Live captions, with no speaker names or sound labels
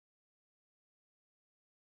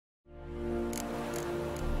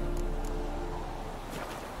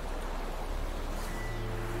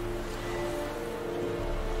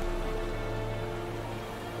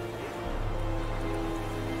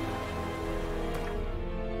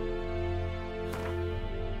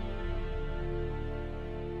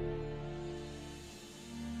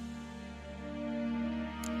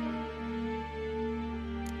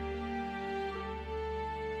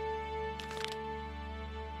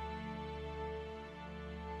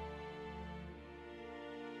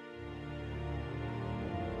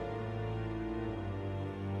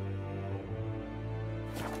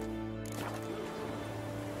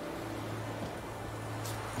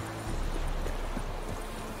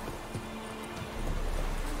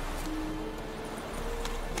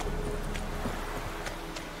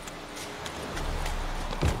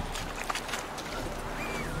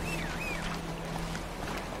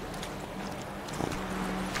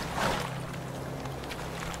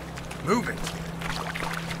Move it!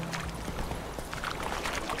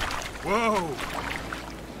 Whoa!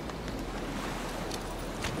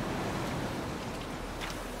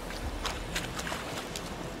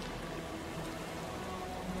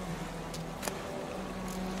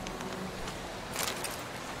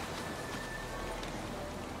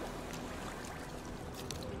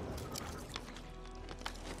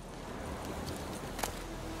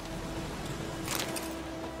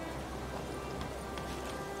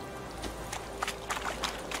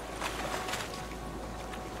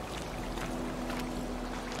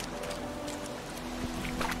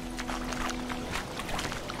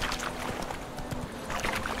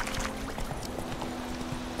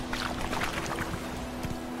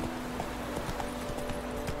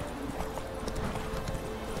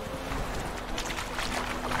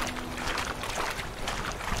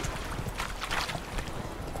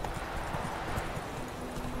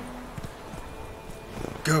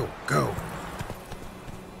 Go, go.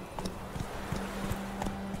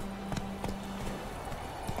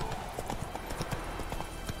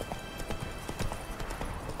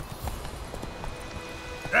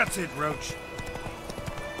 That's it, Roach.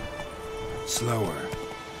 Slower.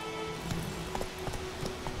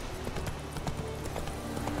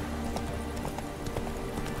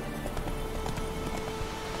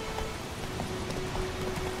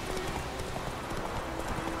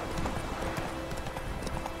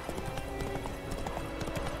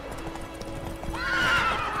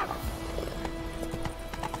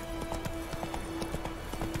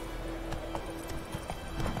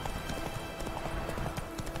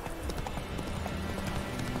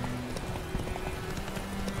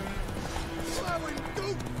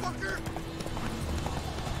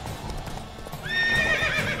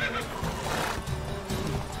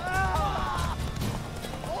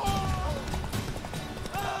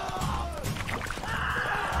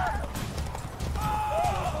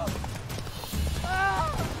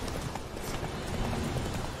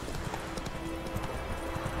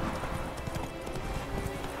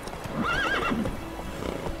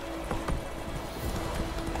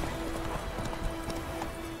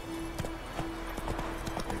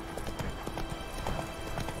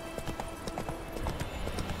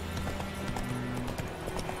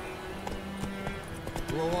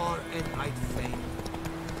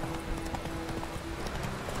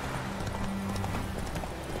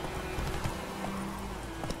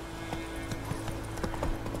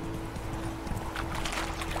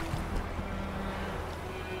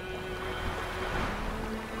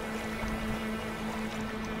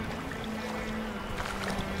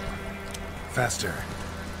 Faster.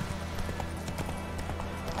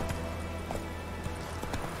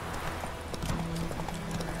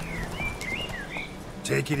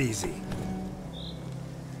 Take it easy.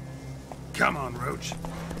 Come on, Roach.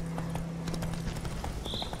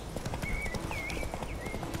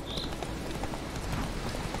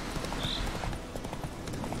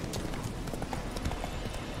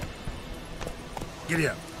 Giddy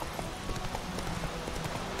up.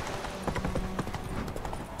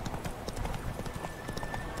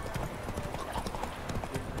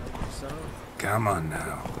 Come on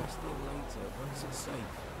now.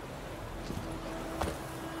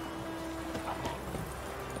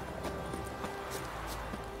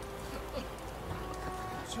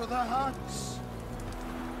 To the huts.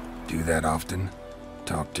 Do that often?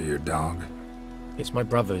 Talk to your dog? It's my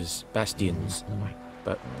brother's, Bastion's,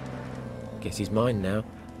 but guess he's mine now.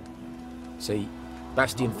 See,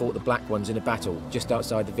 Bastion fought the Black Ones in a battle just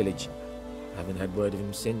outside the village. Haven't had word of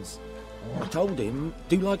him since. I told him,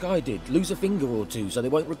 do like I did, lose a finger or two so they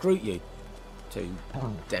won't recruit you. Too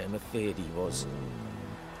damn afeard he was.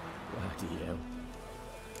 Bloody hell.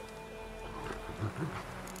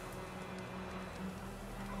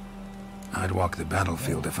 I'd walk the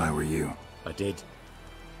battlefield if I were you. I did.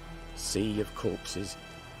 Sea of corpses.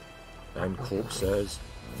 And corpsers,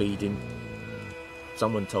 feeding.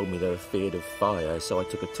 Someone told me they were feared of fire, so I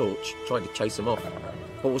took a torch, tried to chase them off.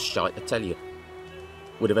 Horse shite, I tell you.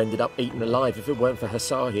 Would have ended up eaten alive if it weren't for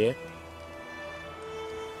Hussar here.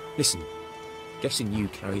 Listen, guessing you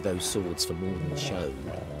carry those swords for more than show.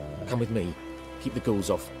 Come with me, keep the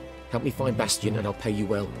ghouls off. Help me find Bastion and I'll pay you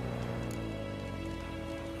well.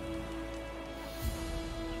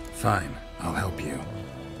 Fine, I'll help you.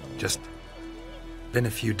 Just been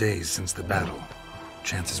a few days since the battle.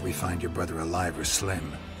 Chances we find your brother alive are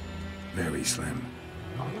slim. Very slim.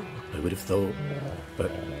 I would have thought,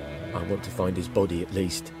 but I want to find his body at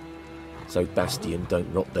least. So Bastion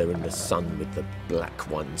don't rot there in the sun with the Black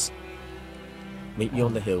Ones. Meet me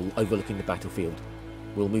on the hill overlooking the battlefield.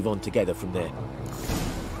 We'll move on together from there.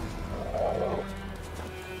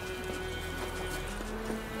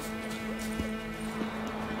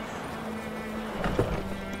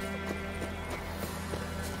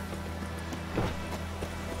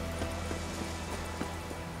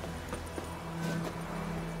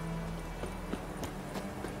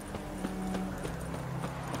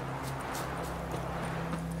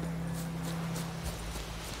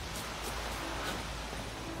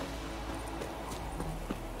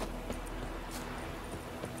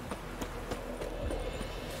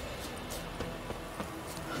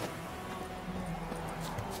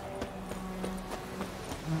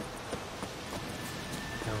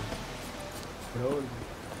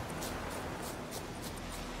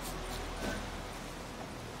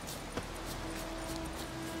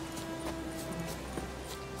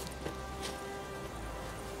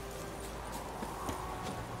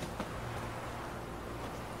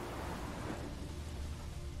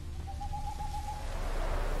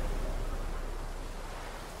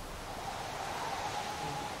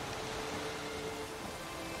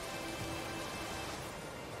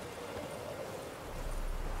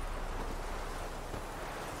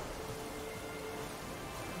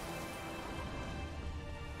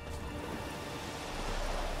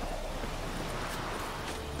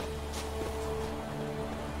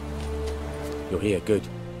 You're here, good.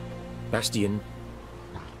 Bastion...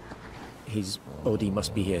 his body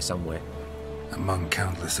must be here somewhere. Among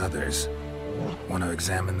countless others. Want to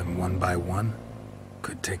examine them one by one?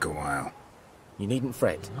 Could take a while. You needn't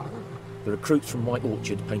fret. The recruits from White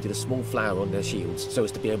Orchard painted a small flower on their shields so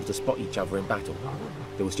as to be able to spot each other in battle.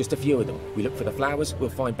 There was just a few of them. We look for the flowers, we'll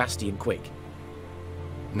find Bastion quick.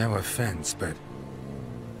 No offense, but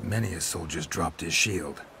many a soldier's dropped his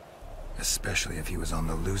shield. Especially if he was on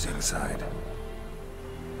the losing side.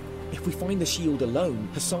 If we find the shield alone,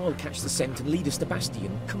 Hassan will catch the scent and lead us to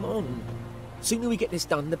Bastion. Come on. Sooner we get this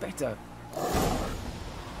done, the better.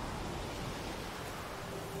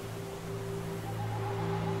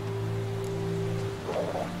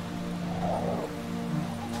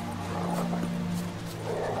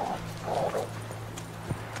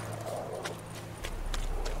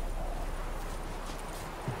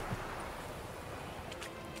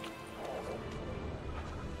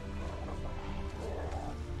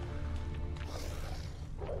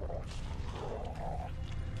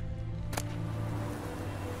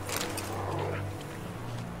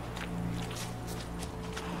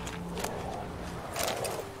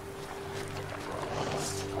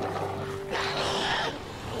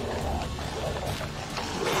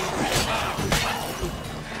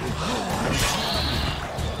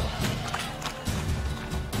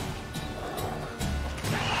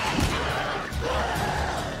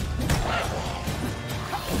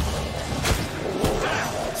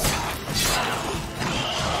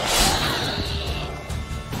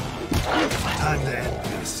 Time to end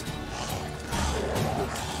this.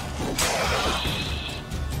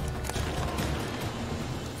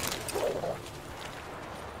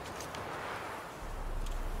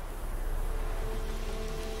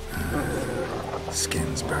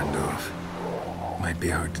 Skin's burned off. Might be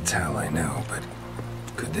hard to tell, I know, but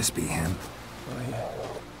could this be him?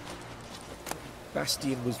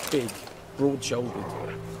 Bastion was big,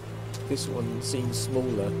 broad-shouldered. This one seems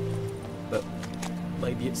smaller, but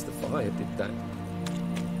maybe it's the fire did that.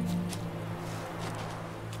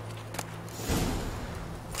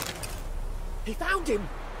 He found him!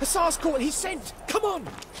 Hussar's caught his scent! Come on!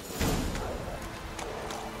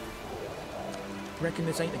 Reckon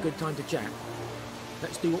this ain't a good time to chat.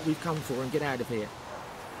 Let's do what we've come for and get out of here.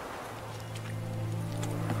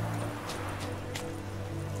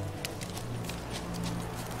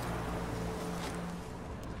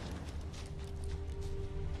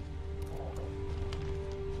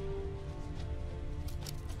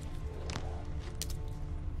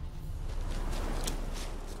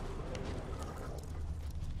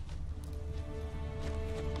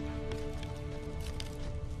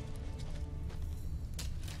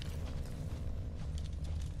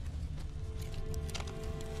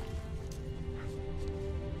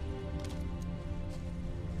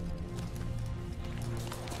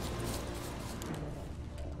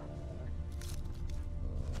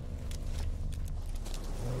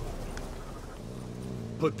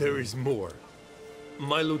 But there is more.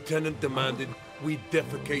 My lieutenant demanded we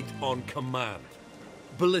defecate on command.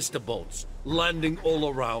 Ballista bolts, landing all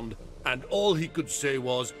around, and all he could say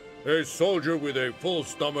was, "A soldier with a full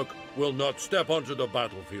stomach will not step onto the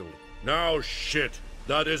battlefield." Now shit,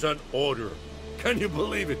 that is an order. Can you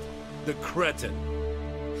believe it? The cretin.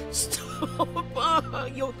 Stop!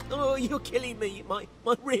 You're killing me. My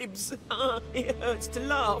ribs. It hurts to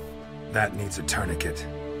laugh. That needs a tourniquet.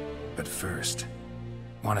 But first,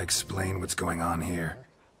 want to explain what's going on here?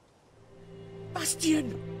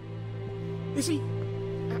 Bastion! Is he...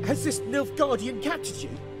 Has this Nilfgaardian captured you?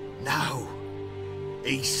 No.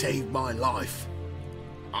 He saved my life.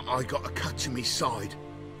 I got a cut to my side,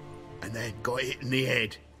 and then got hit in the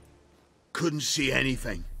head. Couldn't see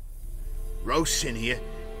anything. Rosin here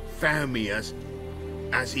found me as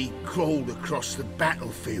he crawled across the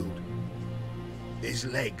battlefield. His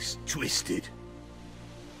legs twisted.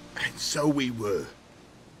 And so we were.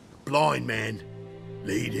 A blind man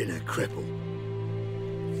leading a cripple.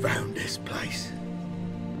 Found this place.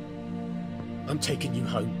 I'm taking you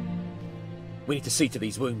home. We need to see to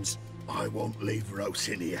these wounds. I won't leave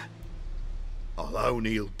Rosin here. I'll own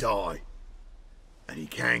he'll die. And he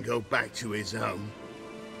can't go back to his own.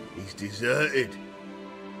 He's deserted.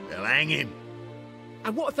 They'll hang him.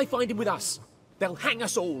 And what if they find him with us? They'll hang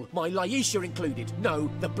us all, my Laisha included. No,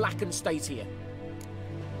 the Blackened stays here.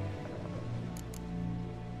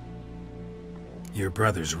 Your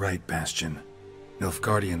brother's right, Bastion.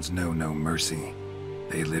 Nilfgaardians know no mercy.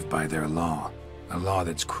 They live by their law. A law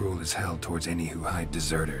that's cruel as hell towards any who hide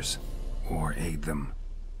deserters, or aid them.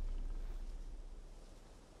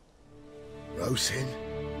 Rosin,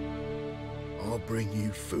 I'll bring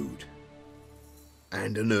you food.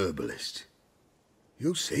 And an herbalist.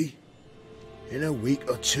 You'll see. In a week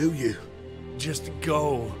or two, you... Just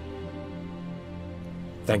go.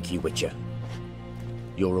 Thank you, Witcher.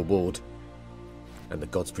 Your reward, and the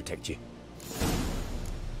gods protect you.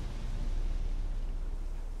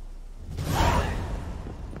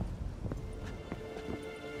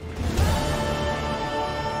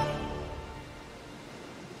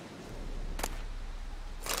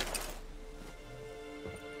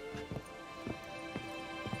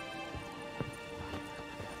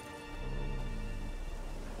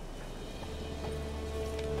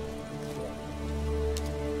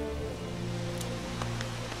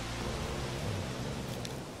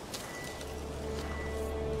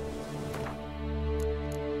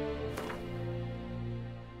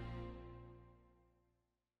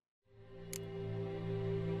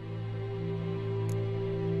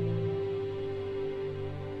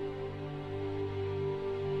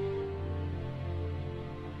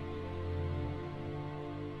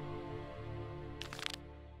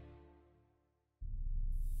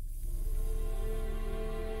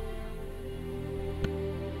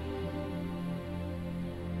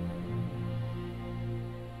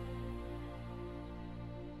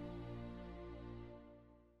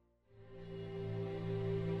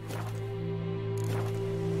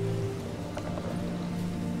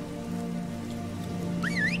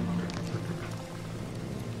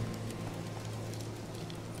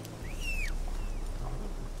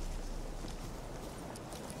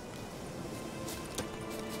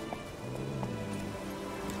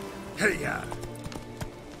 Hey-ya!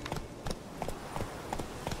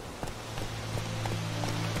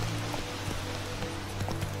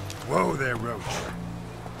 Whoa there, Roach.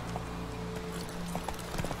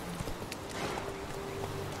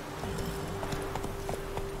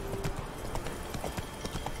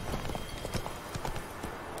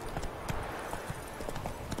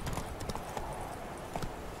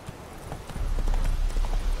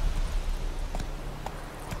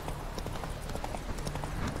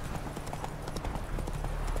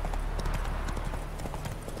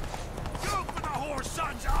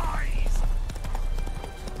 Son's eyes!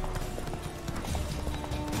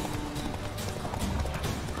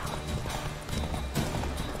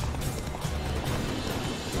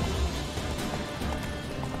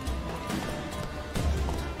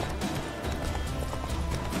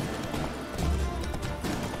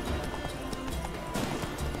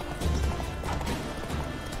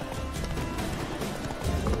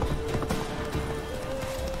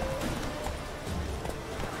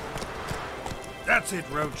 That's it,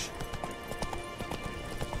 Roach.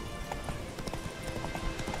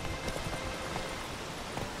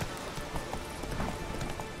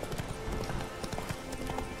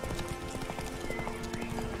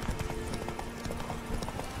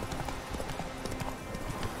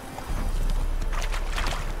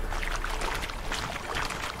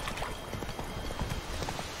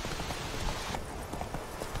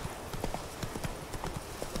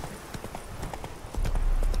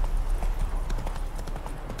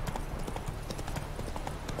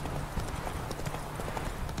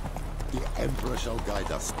 The Emperor shall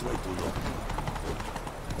guide us straight to Rome.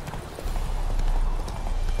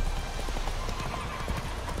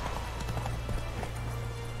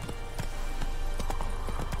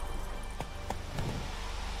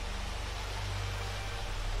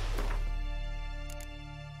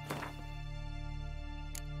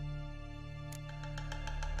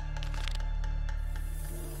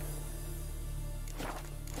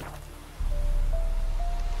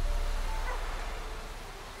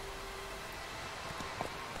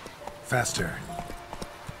 Faster.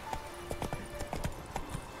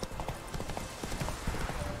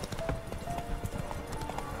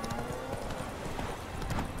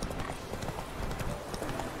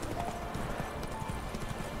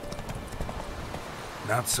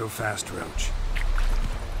 Not so fast, Roach.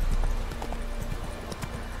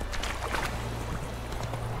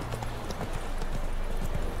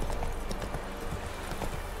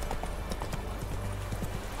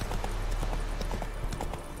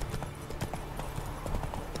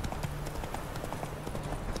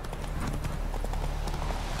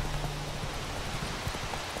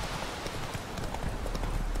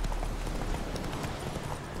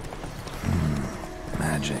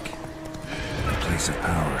 Magic. A place of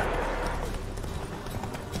power.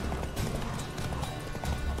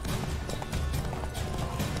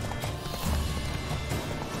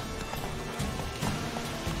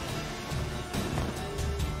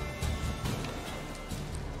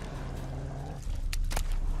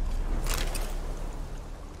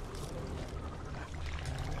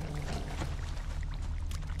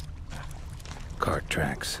 Cart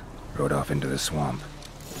tracks. Rode off into the swamp.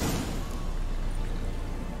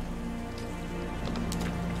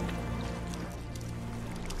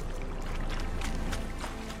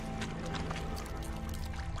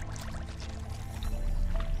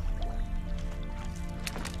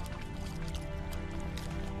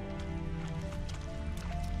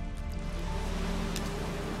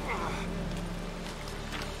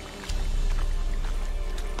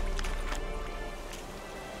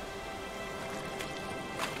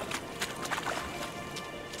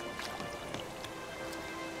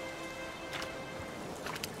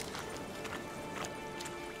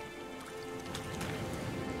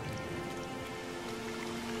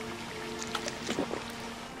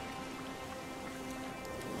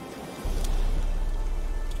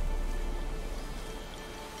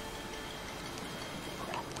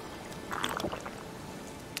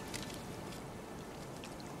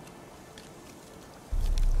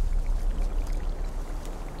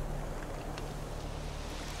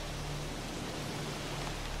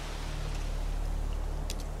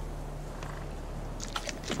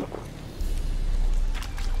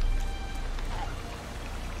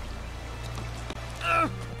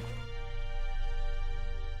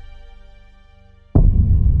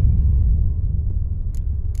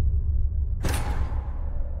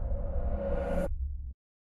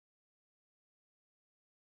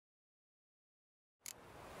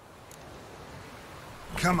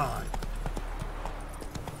 Come on.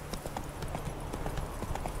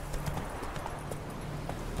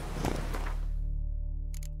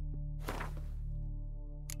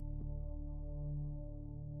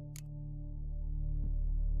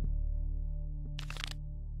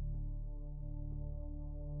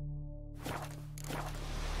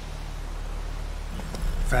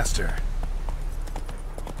 Faster.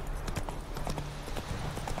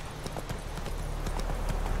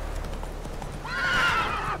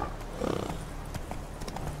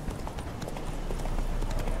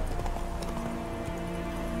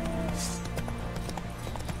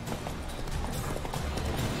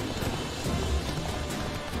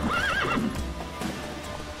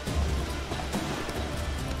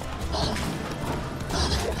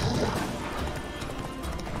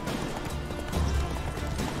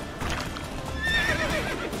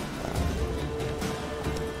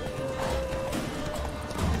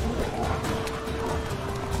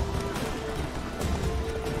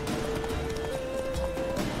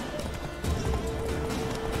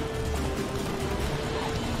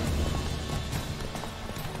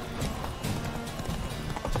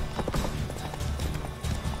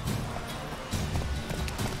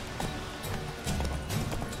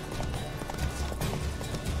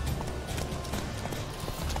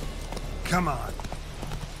 Come on.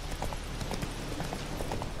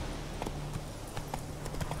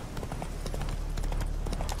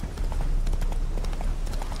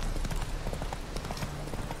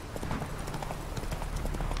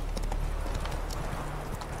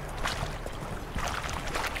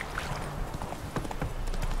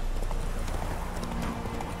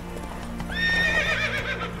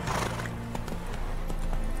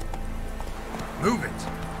 Move it.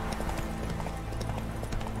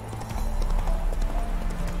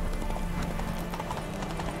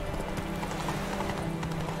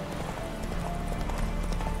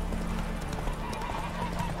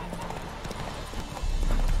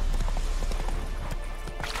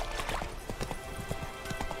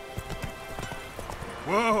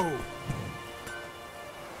 Whoa!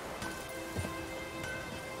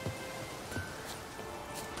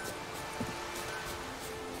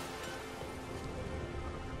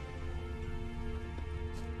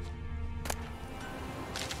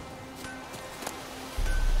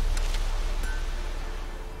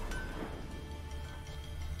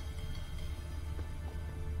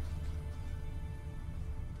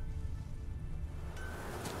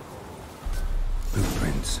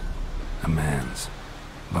 Blueprints. A man's.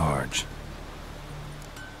 Large.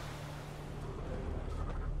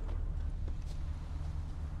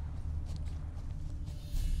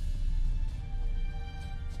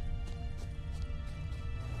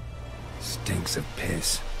 Stinks of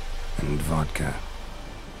piss and vodka.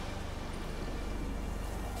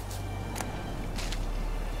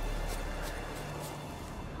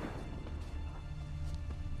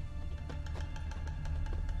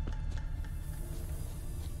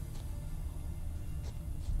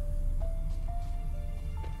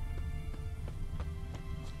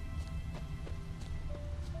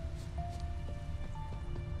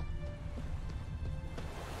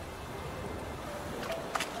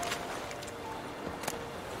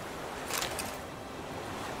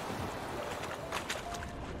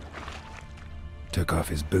 Took off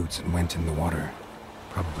his boots and went in the water.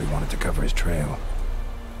 Probably wanted to cover his trail.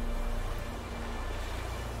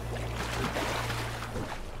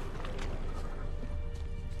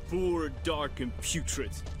 Poor, dark, and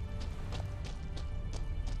putrid.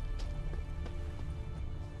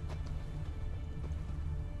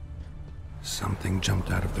 Something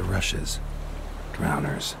jumped out of the rushes.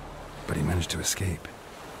 Drowners. But he managed to escape.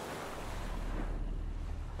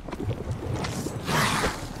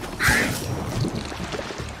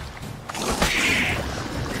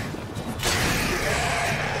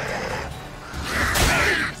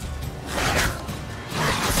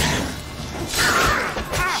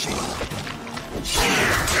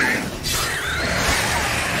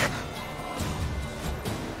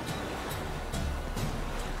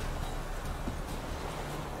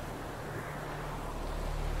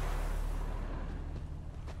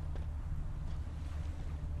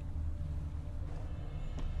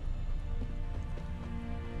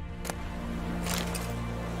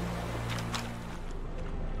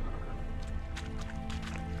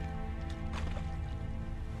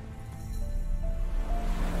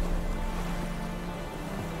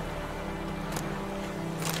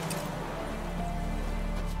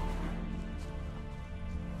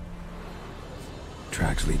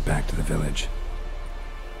 tracks lead back to the village.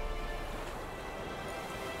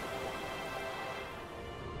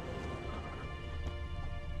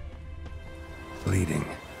 Bleeding,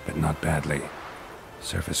 but not badly.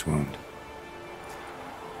 Surface wound.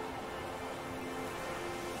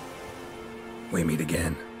 We meet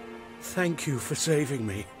again. Thank you for saving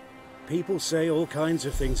me. People say all kinds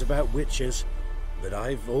of things about witches, but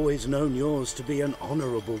I've always known yours to be an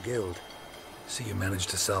honorable guild. See, you managed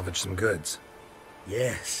to salvage some goods.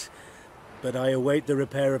 Yes, but I await the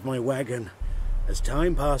repair of my wagon. As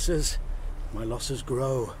time passes, my losses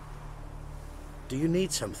grow. Do you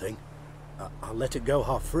need something? I'll let it go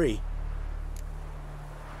half-free.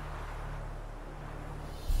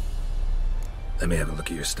 Let me have a look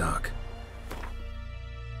at your stock.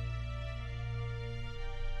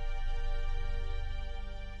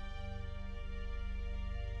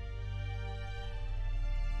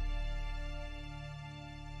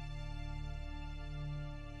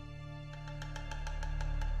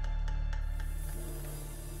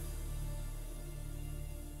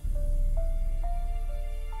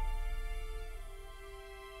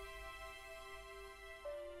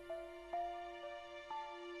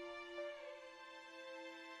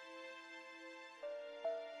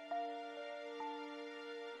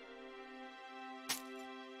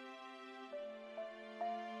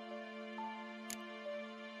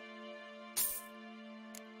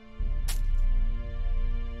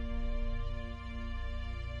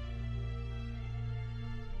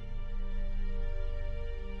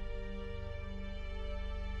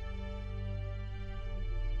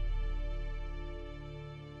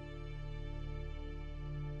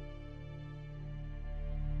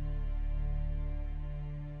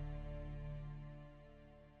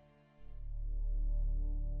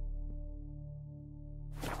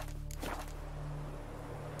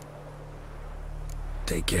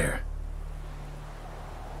 Take care.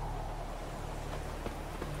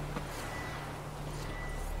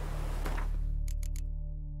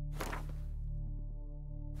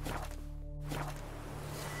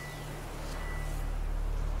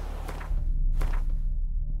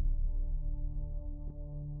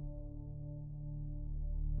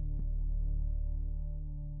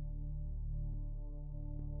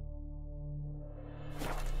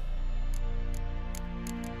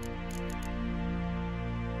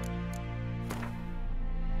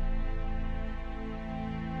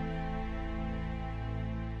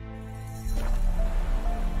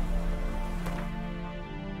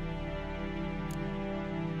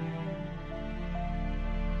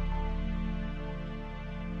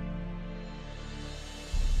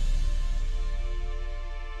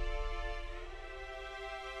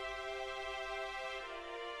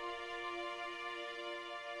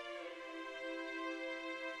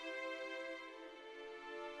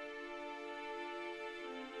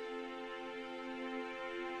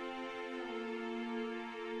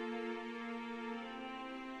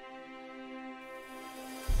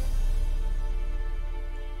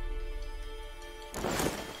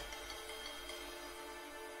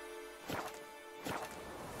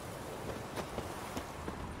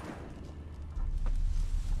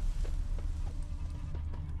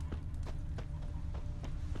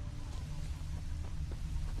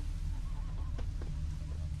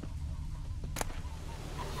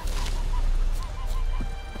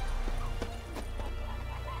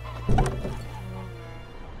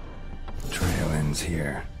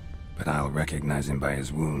 Here, but I'll recognize him by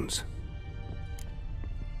his wounds.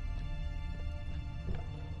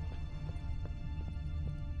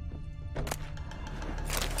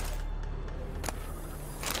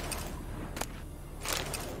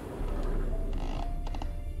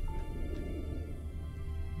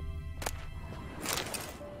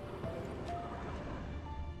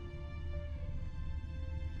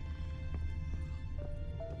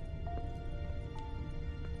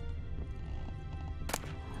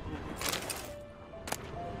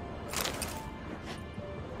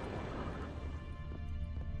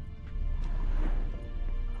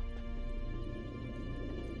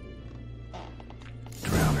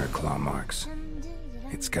 Claw marks.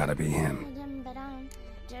 It's gotta be him.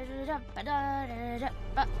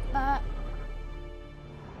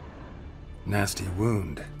 Nasty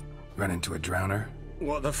wound. Run into a drowner?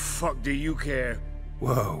 What the fuck do you care?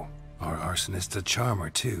 Whoa, our arsonist's a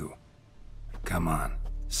charmer too. Come on,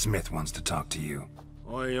 Smith wants to talk to you.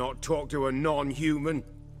 I ain't not talk to a non-human.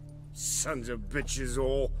 Sons of bitches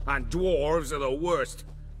all, and dwarves are the worst.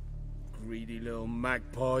 Greedy little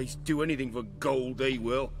magpies, do anything for gold they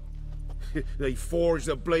will. They forge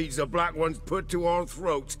the blades the black ones put to our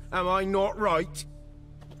throats, am I not right?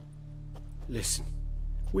 Listen,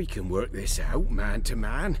 We can work this out, man to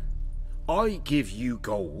man. I give you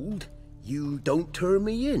gold, you don't turn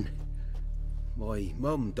me in. My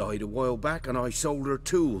mum died a while back and I sold her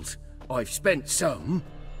tools. I've spent some,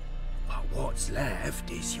 but what's left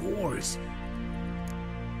is yours.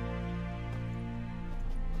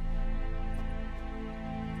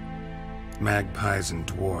 Magpies and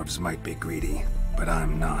dwarves might be greedy, but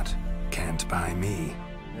I'm not. Can't buy me.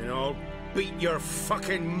 And I'll beat your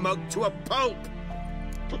fucking mug to a pulp!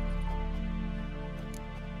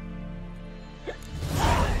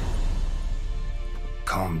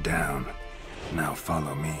 Calm down. Now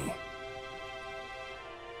follow me.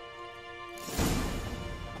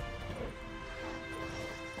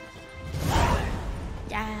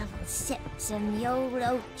 Devil sits in the old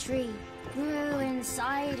oak tree, grew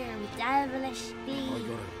inside her with devilish glee.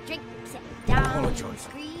 Drinks it down, apologize.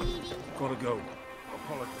 greedy. Gotta go.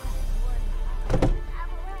 Apologize.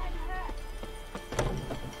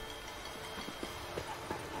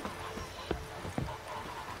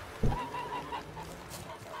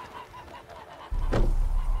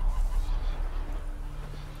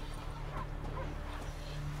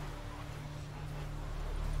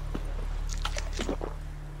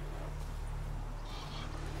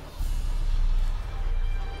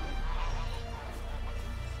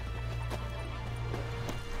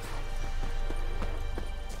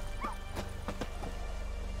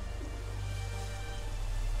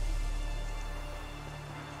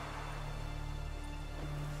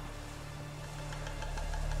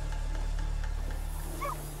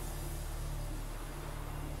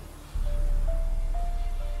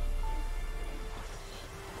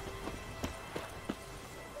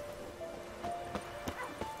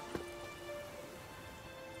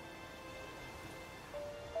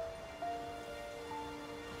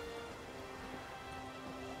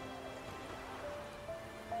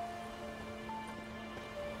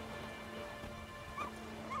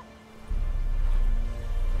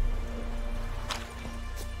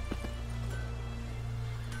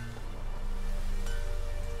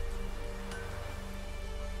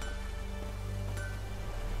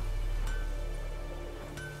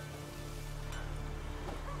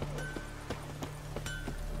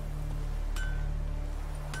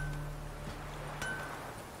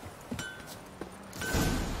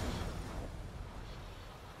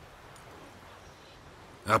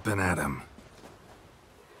 Up and at 'em.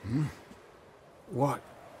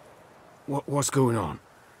 What's going on?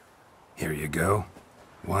 Here you go.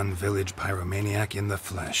 One village pyromaniac in the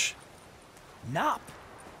flesh. Nap?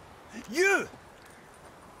 You?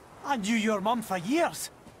 I knew your mum for years.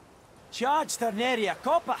 Charged her nary a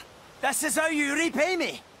copper. This is how you repay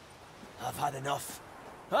me. I've had enough.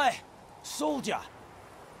 Hey, soldier.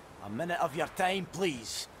 A minute of your time,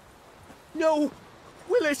 please. No!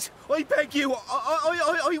 Willis, I beg you,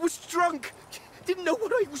 I was drunk. Didn't know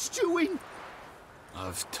what I was doing.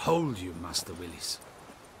 I've told you, Master Willis.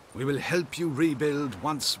 We will help you rebuild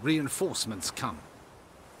once reinforcements come.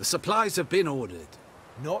 The supplies have been ordered.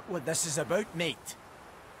 Not what this is about, mate.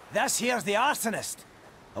 This here's the arsonist.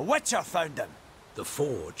 A witcher found him. The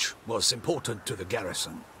forge was important to the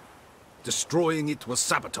garrison. Destroying it was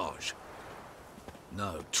sabotage.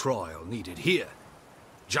 No trial needed here.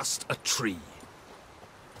 Just a tree.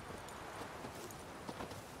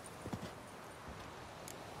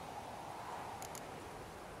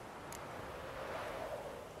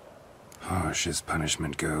 Harsh as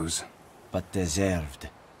punishment goes. But deserved.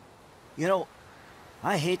 You know,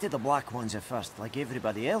 I hated the Black Ones at first, like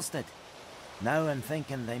everybody else did. Now I'm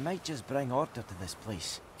thinking they might just bring order to this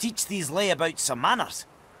place. Teach these layabouts some manners.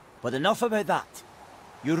 But enough about that.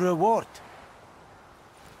 Your reward.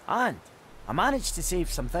 And I managed to save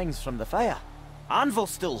some things from the fire. Anvil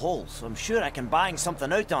still holds, so I'm sure I can bang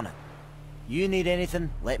something out on it. You need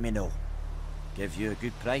anything, let me know. Give you a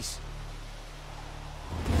good price.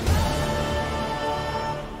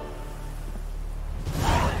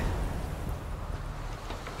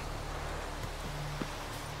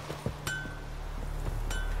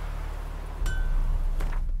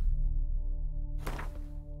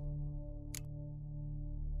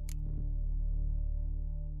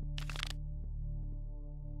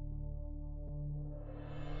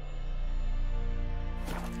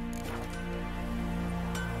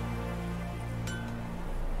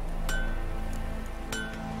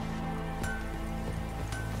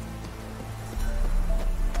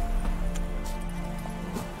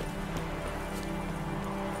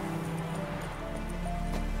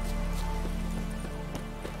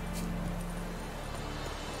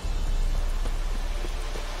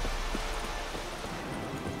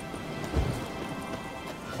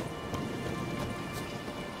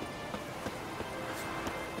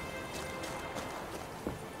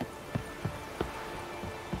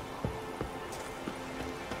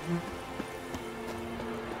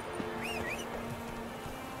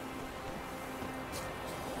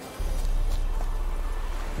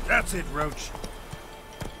 That's it, Roach.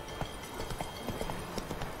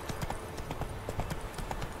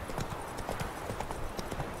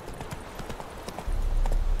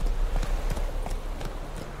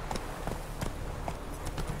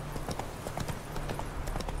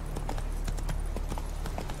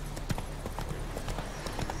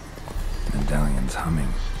 Medallion's humming.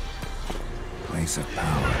 Place of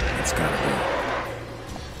power, it's gotta be.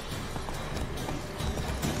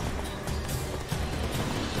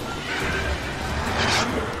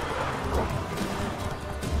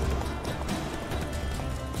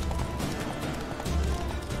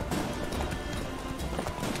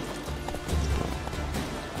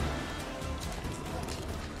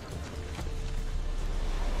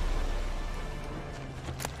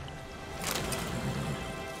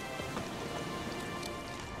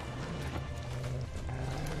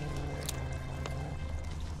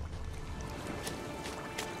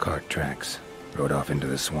 Cart tracks. Rode off into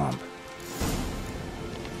the swamp.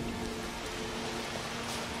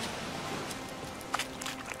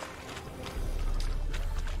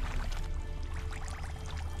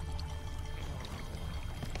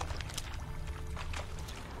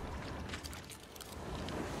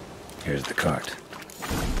 Here's the cart.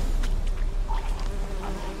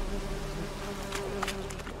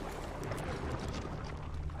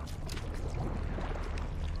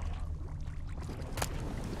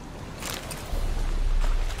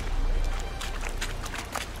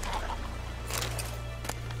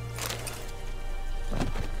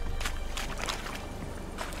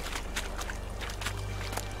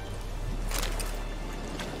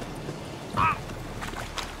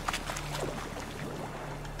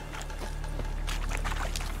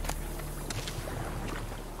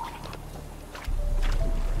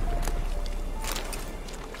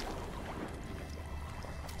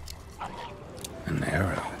 An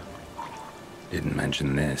arrow. Didn't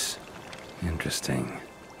mention this. Interesting.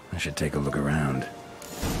 I should take a look around.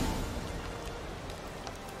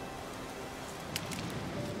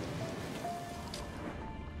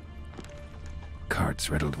 Carts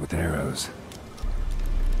riddled with arrows.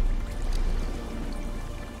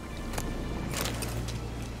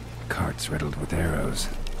 Carts riddled with arrows.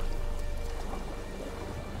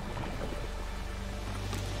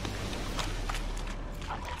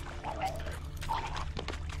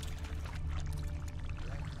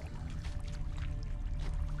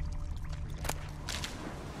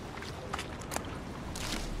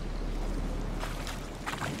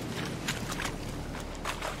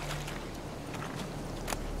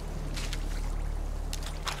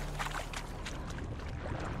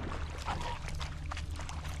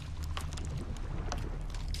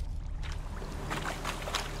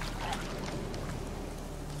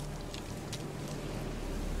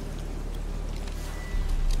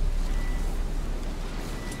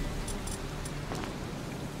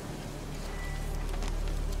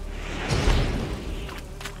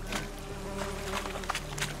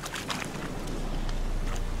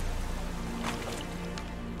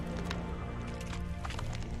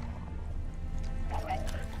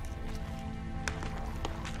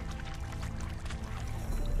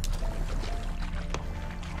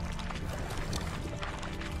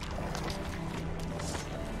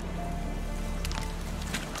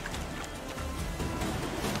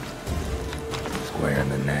 Square in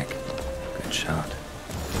the neck. Good shot.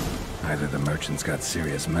 Either the merchant's got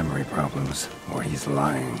serious memory problems, or he's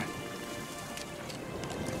lying.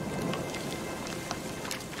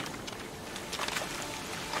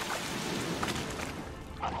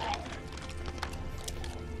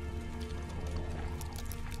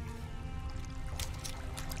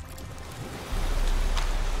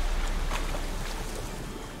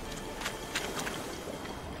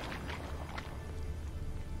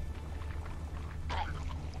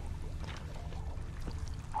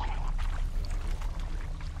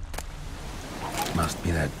 Must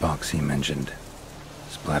be that box he mentioned.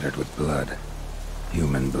 Splattered with blood.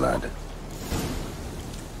 Human blood.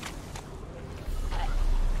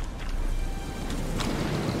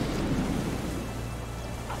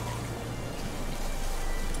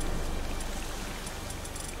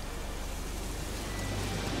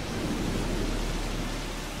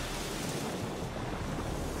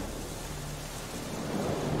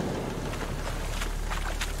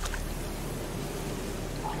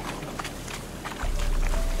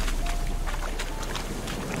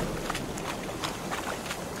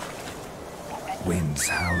 Winds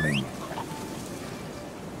howling.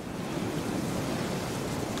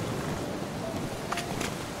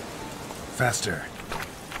 Faster.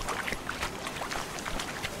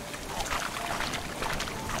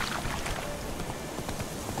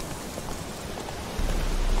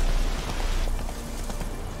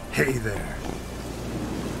 Hey there.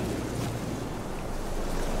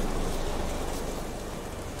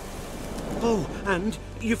 Oh, and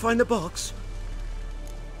you find the box?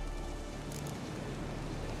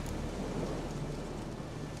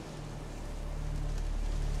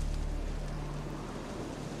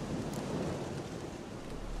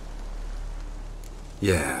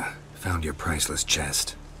 Yeah, found your priceless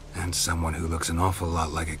chest. And someone who looks an awful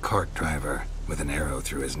lot like a cart driver with an arrow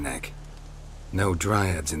through his neck. No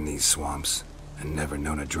dryads in these swamps, and never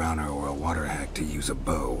known a drowner or a water hack to use a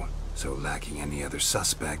bow. So lacking any other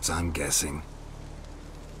suspects, I'm guessing.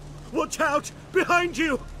 Watch out! Behind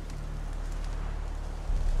you!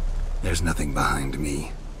 There's nothing behind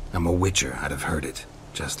me. I'm a witcher, I'd have heard it.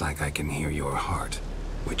 Just like I can hear your heart,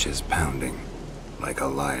 which is pounding, like a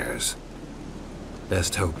liar's.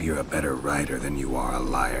 Best hope you're a better rider than you are a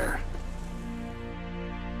liar.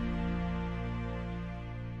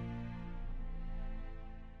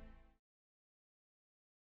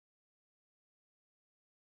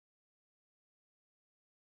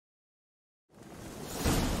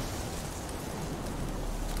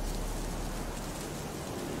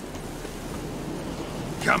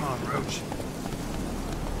 Come on, Roach.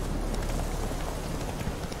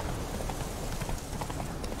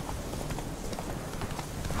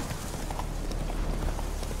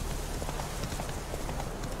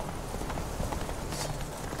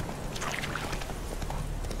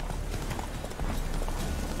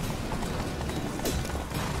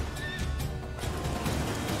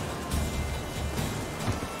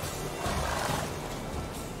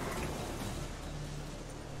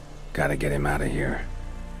 Gotta get him out of here.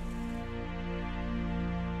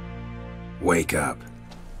 Wake up.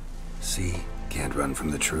 See? Can't run from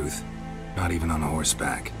the truth. Not even on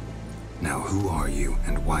horseback. Now who are you,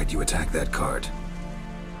 and why'd you attack that cart?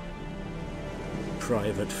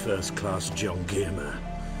 Private First Class John Giermer,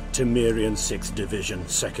 Temerian 6th Division,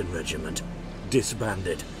 2nd Regiment.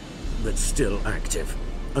 Disbanded, but still active.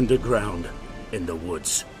 Underground, in the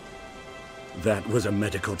woods. That was a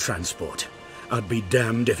medical transport. I'd be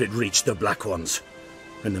damned if it reached the Black Ones.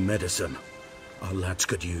 And the medicine. Our lads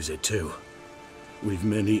could use it too. We've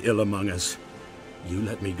many ill among us. You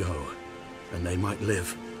let me go, and they might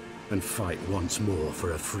live and fight once more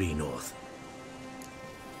for a free North.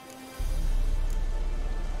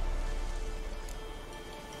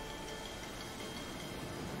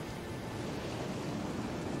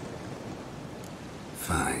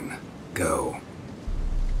 Fine. Go.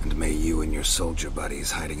 And may you and your soldier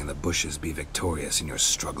buddies hiding in the bushes be victorious in your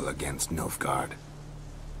struggle against Nilfgaard.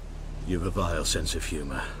 You've a vile sense of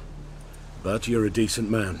humor. But you're a decent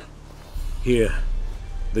man. Here,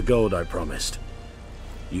 the gold I promised.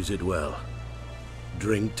 Use it well.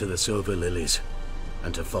 Drink to the silver lilies,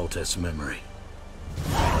 and to Foltest's memory.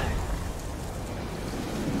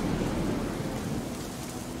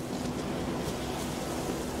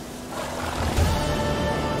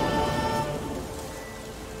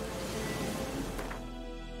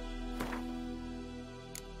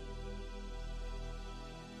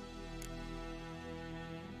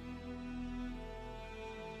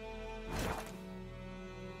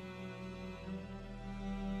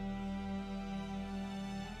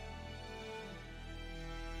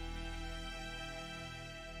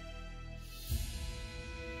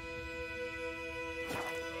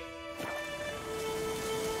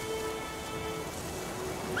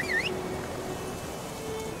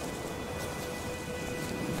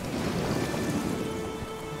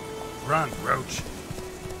 Run, Roach.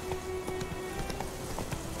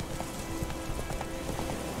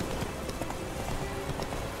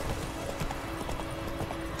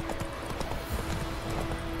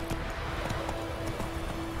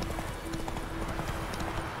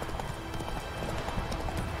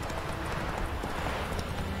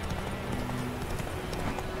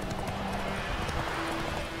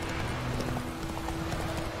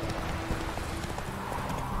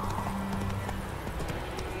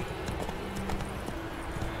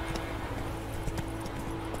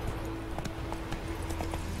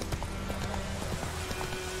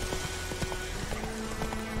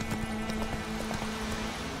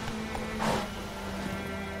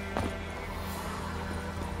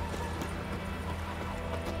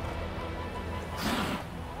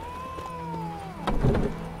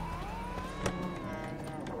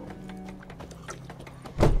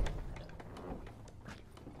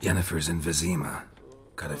 Yennefer's in Vizima.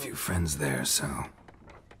 Got a few friends there, so...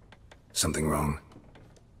 Something wrong?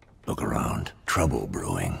 Look around. Trouble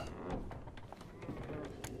brewing.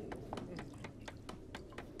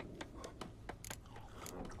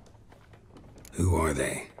 Who are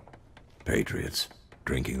they? Patriots.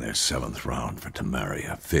 drinking their 7th round for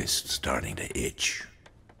Tamaria, fist starting to itch.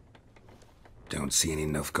 Don't see any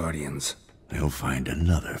Nilfgaardians. They'll find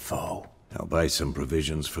another foe. I'll buy some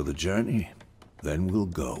provisions for the journey, then we'll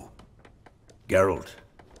go. Geralt,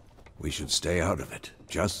 we should stay out of it,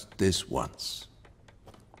 just this once.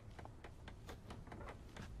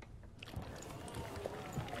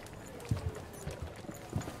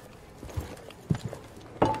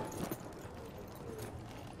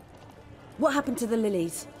 What happened to the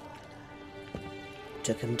lilies?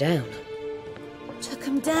 Took them down. Took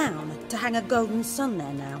them down? To hang a golden sun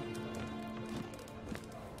there now?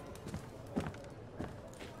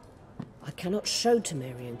 I cannot show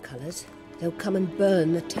Temerian colours. They'll come and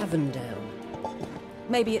burn the tavern down.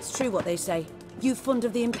 Maybe it's true what they say. You fond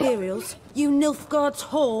of the Imperials? You Nilfgaard's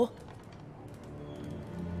whore?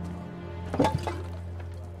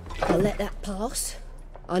 I'll let that pass.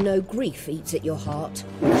 I know grief eats at your heart.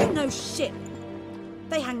 You know shit.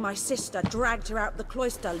 They hanged my sister, dragged her out the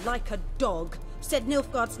cloister like a dog. Said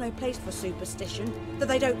Nilfgaard's no place for superstition, that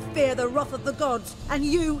they don't fear the wrath of the gods. And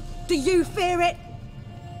you, do you fear it?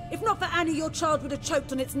 If not for Annie, your child would have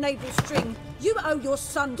choked on its navel string. You owe your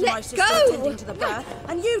son to my sister attending to the birth,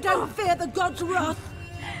 and you don't fear the gods' wrath.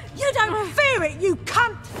 You don't fear it, you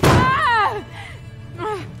cunt!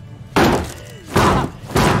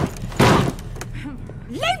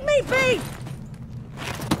 Leave me be!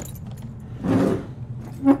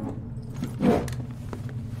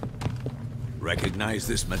 Recognize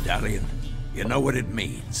this medallion? You know what it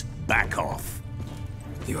means. Back off.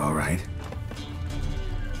 You all right?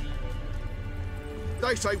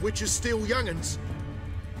 They say witches steal young'uns.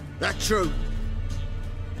 That true?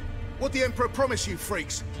 What'd the Emperor promise you,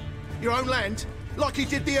 freaks? Your own land? Like he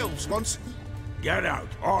did the elves once? Get out,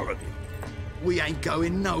 all of you. We ain't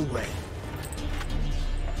going nowhere.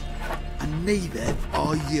 And neither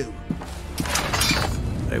are you.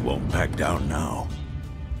 They won't back down now.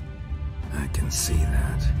 I can see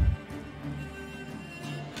that.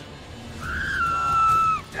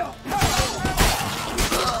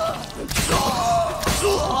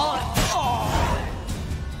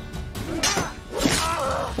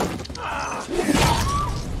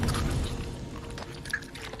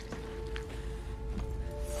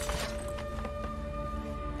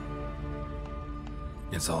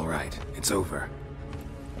 It's all right. It's over.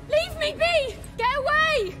 Leave me be! Get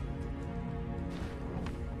away!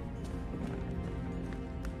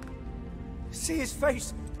 See his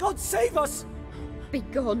face! God save us! Be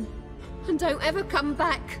gone, and don't ever come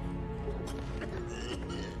back.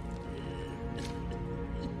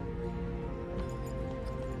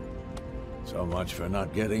 So much for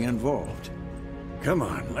not getting involved. Come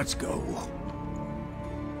on, let's go.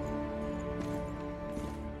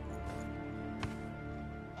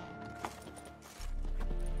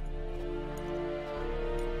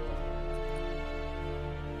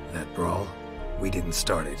 That brawl, we didn't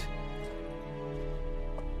start it.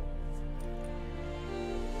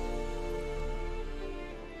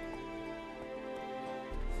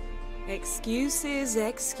 Excuses,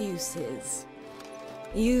 excuses.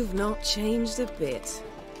 You've not changed a bit.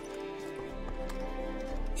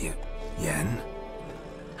 Yen?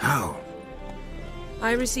 How?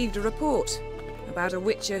 I received a report about a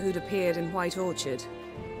witcher who'd appeared in White Orchard.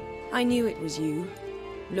 I knew it was you,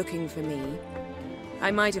 looking for me.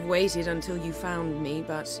 I might have waited until you found me,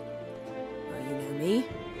 but... well, you know me.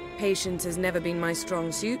 Patience has never been my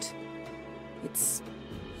strong suit. It's...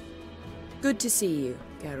 good to see you,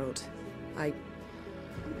 Geralt.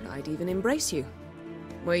 I'd even embrace you.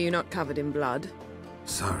 Were you not covered in blood?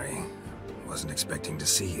 Sorry. Wasn't expecting to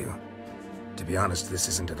see you. To be honest, this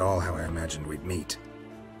isn't at all how I imagined we'd meet.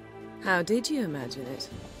 How did you imagine it?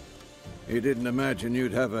 You didn't imagine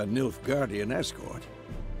you'd have a Nilfgaardian escort.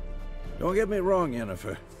 Don't get me wrong,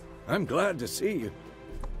 Yennefer. I'm glad to see you.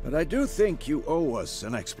 But I do think you owe us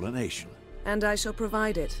an explanation. And I shall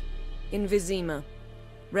provide it. In Vizima.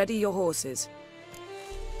 Ready your horses.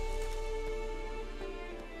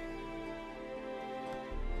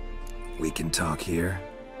 We can talk here.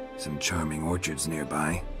 Some charming orchards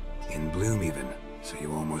nearby. In bloom even, so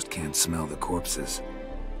you almost can't smell the corpses.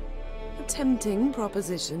 A tempting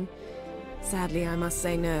proposition. Sadly, I must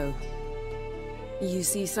say no. You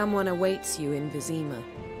see, someone awaits you in Vizima.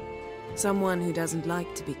 Someone who doesn't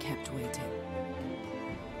like to be kept waiting.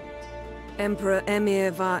 Emperor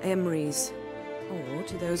Emir var Emrys. Or,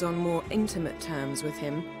 to those on more intimate terms with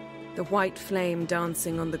him, the white flame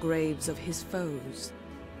dancing on the graves of his foes.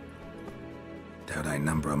 Doubt I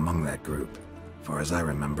number among that group. Far as I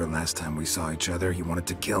remember, last time we saw each other, he wanted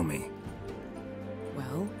to kill me.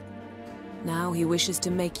 Well, now he wishes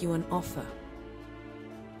to make you an offer.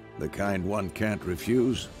 The kind one can't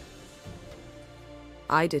refuse?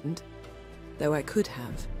 I didn't, though I could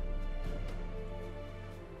have.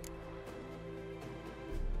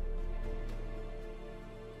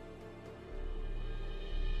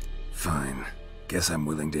 Fine. Guess I'm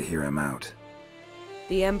willing to hear him out.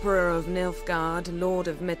 The Emperor of Nilfgaard, Lord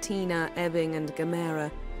of Metina, Ebbing and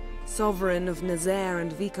Gamera, Sovereign of Nazaire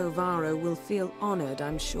and Vicovaro will feel honored,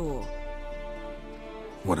 I'm sure.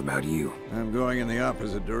 What about you? I'm going in the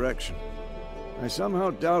opposite direction. I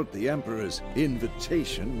somehow doubt the Emperor's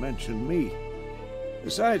invitation mentioned me.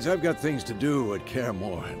 Besides, I've got things to do at Kaer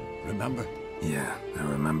Morhen, remember? Yeah, I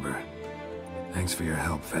remember. Thanks for your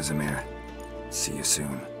help, Vesemir. See you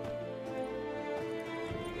soon.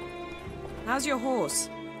 How's your horse?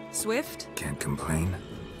 Swift? Can't complain.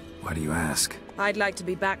 Why do you ask? I'd like to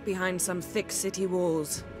be back behind some thick city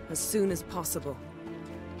walls as soon as possible.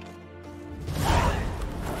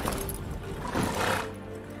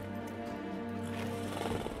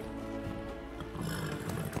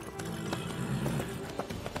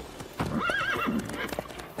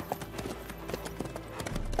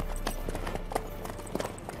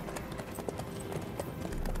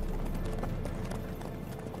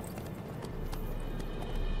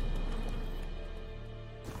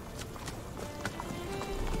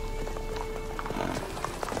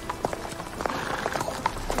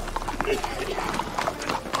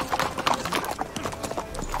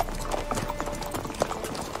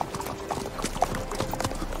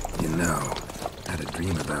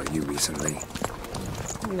 Recently.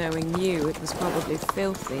 Knowing you, it was probably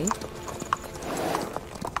filthy.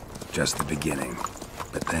 Just the beginning.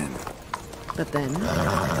 But then... But then?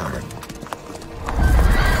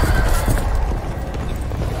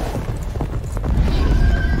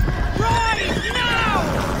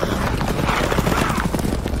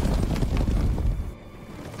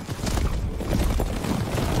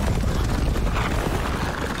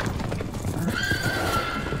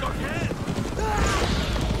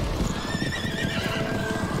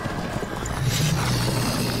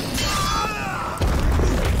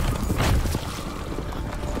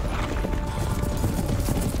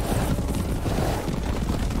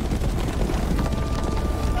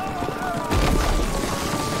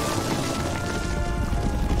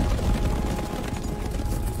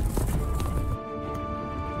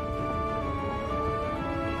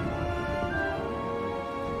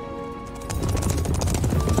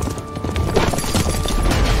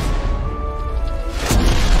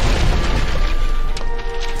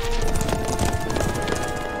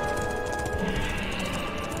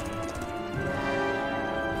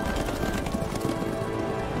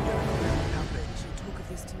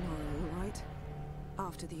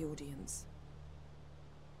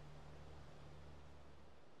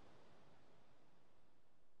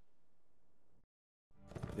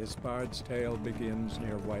 This bard's tale begins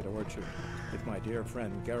near White Orchard, with my dear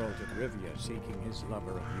friend Geralt of Rivia seeking his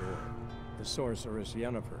lover of yore, the sorceress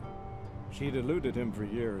Yennefer. She'd eluded him for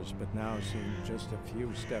years, but now seemed just a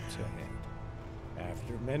few steps ahead.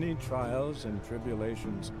 After many trials and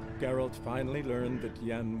tribulations, Geralt finally learned that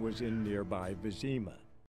Yen was in nearby Vizima.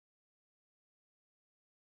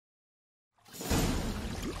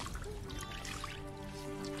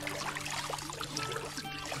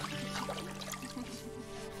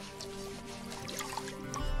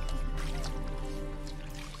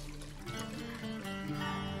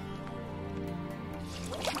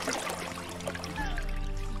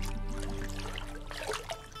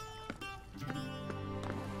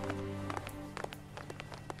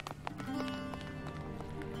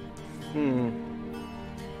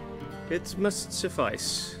 It must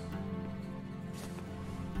suffice.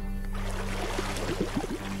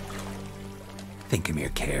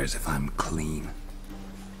 Thinkamir cares if I'm clean.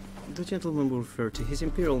 The gentleman will refer to His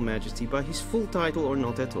Imperial Majesty by his full title or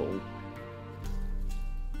not at all.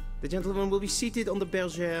 The gentleman will be seated on the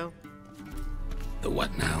bergère. The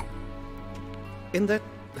what now? In that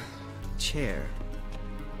chair.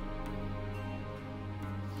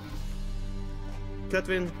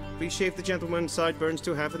 Cutwin, please shave the gentleman's sideburns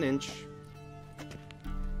to half an inch.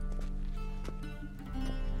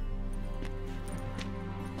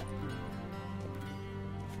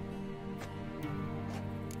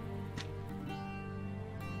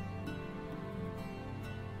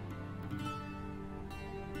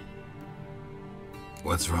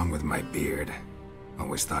 What's wrong with my beard?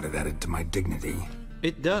 Always thought it added to my dignity.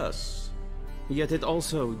 It does. Yet it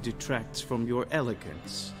also detracts from your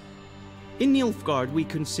elegance. In Nilfgaard, we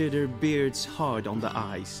consider beards hard on the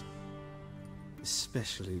eyes.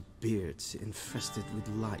 Especially beards infested with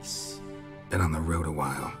lice. Been on the road a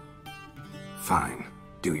while. Fine,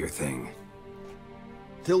 do your thing.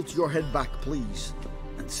 Tilt your head back, please,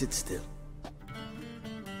 and sit still.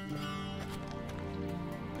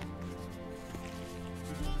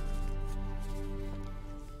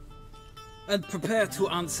 And prepare to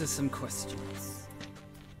answer some questions.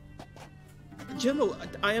 General,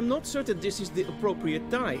 I am not certain this is the appropriate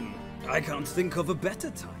time. I can't think of a better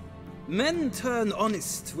time. Men turn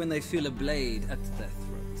honest when they feel a blade at their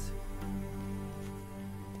throat.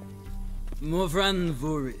 Morvran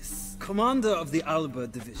Voris, commander of the Alba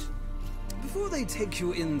Division. Before they take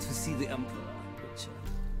you in to see the Emperor, Witcher,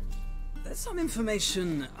 there's some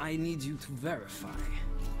information I need you to verify.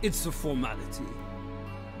 It's a formality,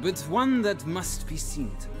 but one that must be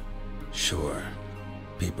seen to. Sure.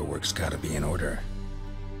 Paperwork's gotta be in order.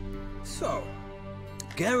 So,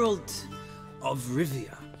 Geralt of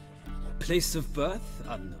Rivia. Place of birth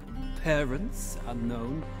unknown. Parents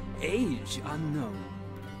unknown. Age unknown.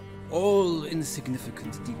 All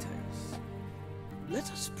insignificant details. Let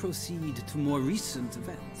us proceed to more recent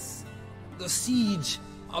events. The siege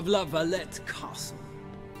of La Valette Castle.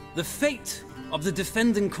 The fate of the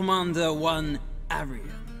defending commander, one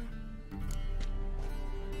Arian.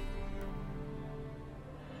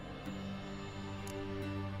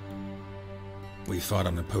 We fought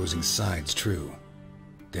on opposing sides, true.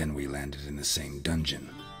 Then we landed in the same dungeon.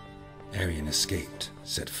 Arian escaped,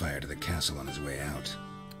 set fire to the castle on his way out.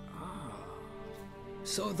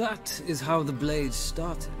 So that is how the blade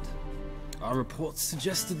started. Our reports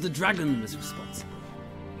suggested the dragon was responsible.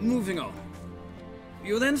 Moving on.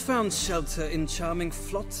 You then found shelter in charming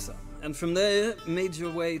Flotsam, and from there made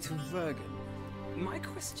your way to Vergen. My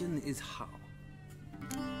question is how?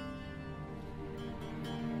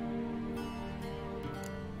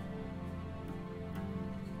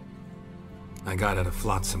 I got out of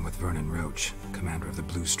Flotsam with Vernon Roach, commander of the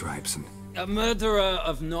Blue Stripes, and... A murderer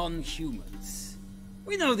of non-humans.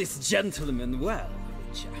 We know this gentleman well,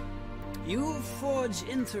 Witcher. You forge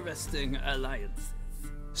interesting alliances.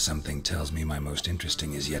 Something tells me my most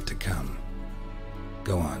interesting is yet to come.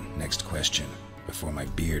 Go on, next question, before my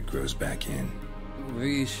beard grows back in.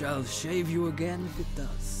 We shall shave you again if it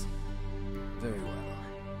does. Very well.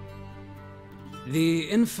 The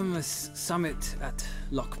infamous summit at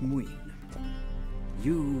Loch Muin.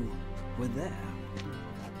 You were there,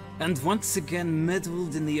 and once again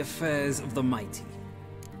meddled in the affairs of the mighty.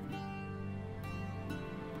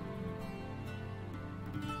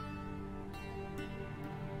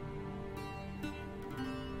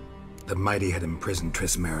 The mighty had imprisoned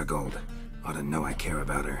Triss Marigold. Ought to know I care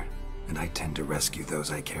about her, and I tend to rescue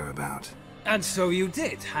those I care about. And so you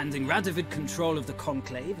did, handing Radovid control of the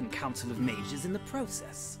Conclave and Council of Mages in the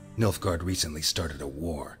process. Nilfgaard recently started a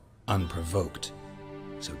war, unprovoked.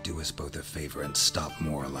 So do us both a favor and stop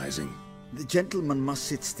moralizing. The gentleman must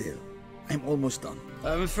sit still. I'm almost done.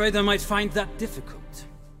 I'm afraid I might find that difficult.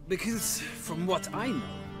 Because, from what I know,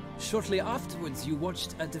 shortly afterwards you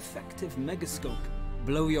watched a defective megascope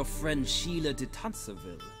blow your friend Sheila de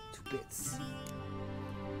Tanserville to bits.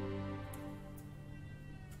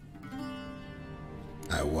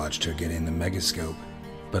 I watched her get in the megascope,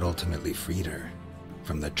 but ultimately freed her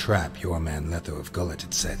from the trap your man Letho of Gullet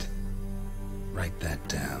had set. Write that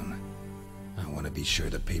down. I want to be sure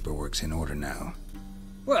the paperwork's in order now.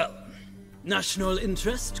 Well, national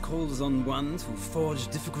interest calls on one to forge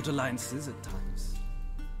difficult alliances at times.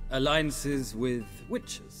 Alliances with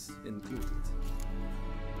witches included.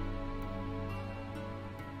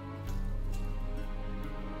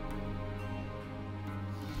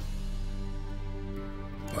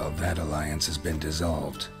 Well, that alliance has been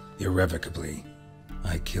dissolved, irrevocably.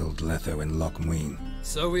 I killed Letho in Loch Muin.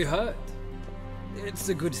 So we heard. It's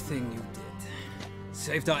a good thing you did.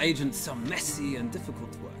 Saved our agents some messy and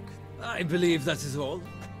difficult work. I believe that is all.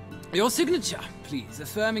 Your signature, please,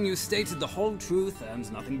 affirming you stated the whole truth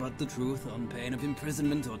and nothing but the truth on pain of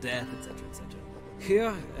imprisonment or death, etc., etc.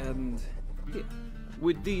 Here and here.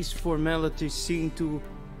 With these formalities seen to,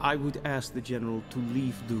 I would ask the General to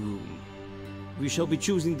leave the room. We shall be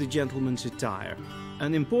choosing the gentleman's attire.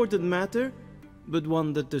 An important matter, but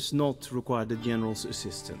one that does not require the General's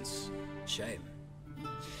assistance. Shame.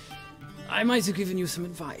 I might have given you some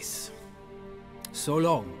advice. So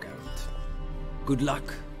long, Geralt. Good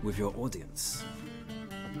luck with your audience.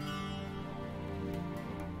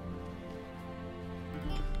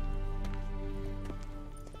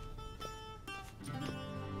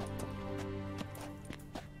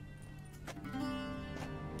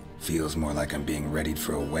 Feels more like I'm being readied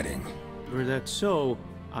for a wedding. Were that so,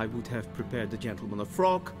 I would have prepared the gentleman a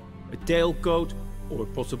frock, a tailcoat, or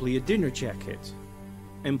possibly a dinner jacket.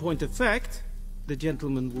 In point of fact, the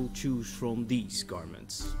gentleman will choose from these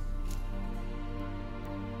garments.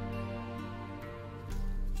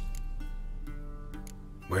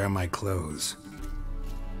 Where are my clothes?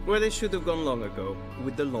 Where they should have gone long ago,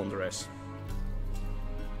 with the laundress.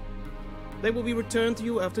 They will be returned to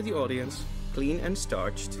you after the audience, clean and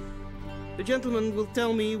starched. The gentleman will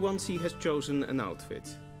tell me once he has chosen an outfit.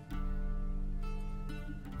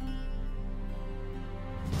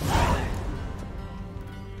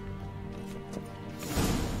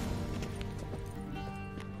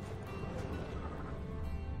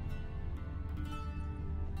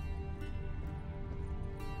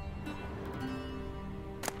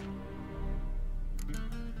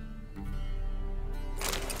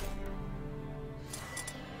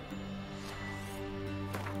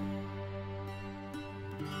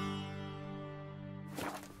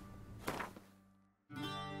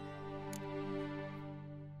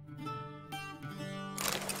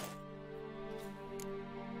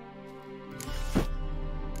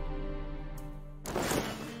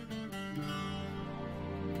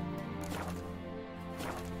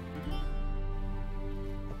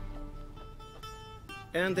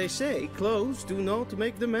 And they say clothes do not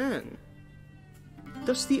make the man.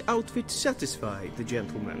 Does the outfit satisfy the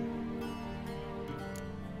gentleman?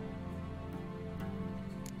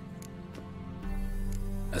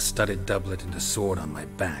 A studded doublet and a sword on my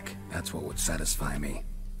back, that's what would satisfy me.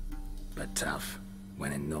 But tough,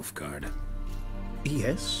 when in Nilfgaard.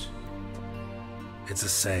 Yes? It's a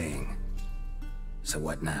saying. So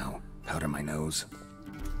what now? Powder my nose?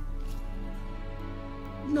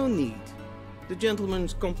 No need. The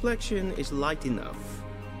gentleman's complexion is light enough.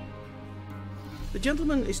 The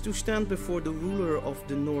gentleman is to stand before the ruler of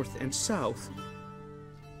the North and South.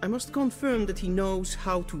 I must confirm that he knows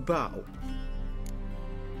how to bow.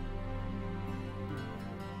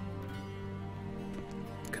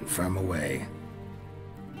 Confirm away.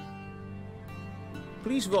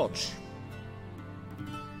 Please watch.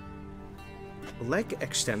 Leg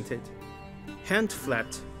extended, hand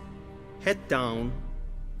flat, head down,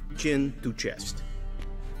 chin to chest.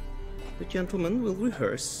 The gentleman will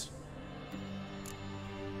rehearse.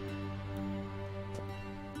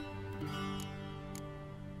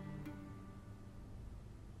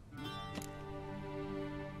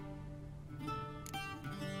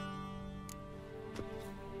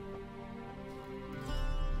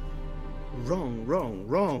 Wrong, wrong,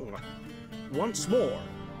 wrong. Once more.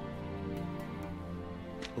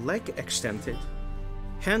 Leg extended,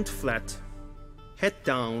 hand flat, head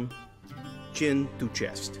down, chin to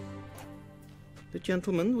chest. The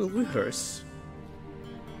gentleman will rehearse.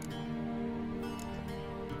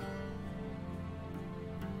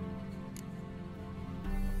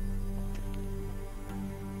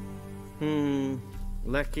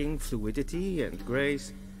 Lacking fluidity and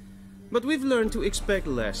grace. But we've learned to expect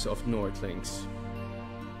less of Nordlings.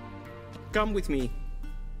 Come with me.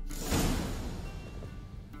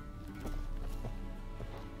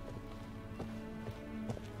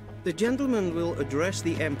 The gentleman will address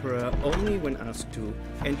the Emperor only when asked to,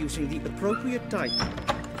 and using the appropriate title.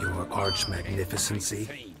 Your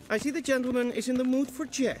Arch-Magnificency? I see the gentleman is in the mood for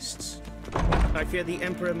jests. I fear the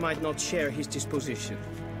Emperor might not share his disposition.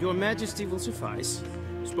 Your Majesty will suffice.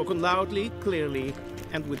 Spoken loudly, clearly,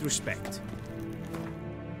 and with respect.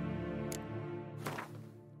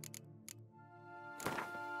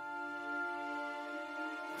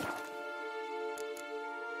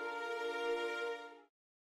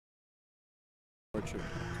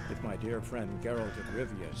 With my dear friend Geralt of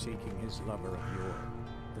Rivia seeking his lover of yore,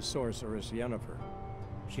 the sorceress Yennefer.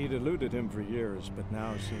 She'd eluded him for years, but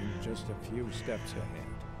now seemed just a few steps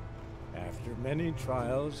ahead. After many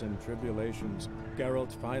trials and tribulations,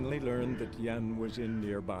 Geralt finally learned that Yen was in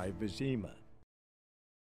nearby Vizima.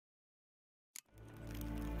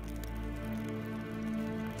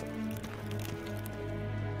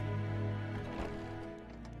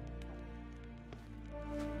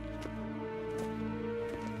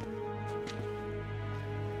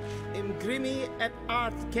 Grimi eb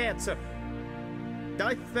art ketzer.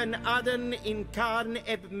 Daifen aden in karn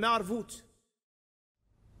eb marvut.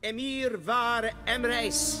 Emir var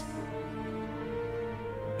emreis.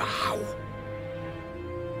 Bow.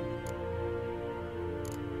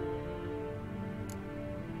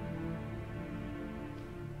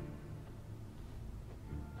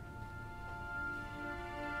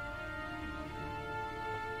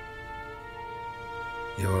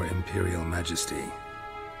 Your Imperial Majesty.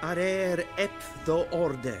 Arer ep do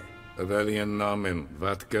orde. Welchen Namen?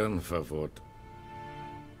 Wat gern verwort?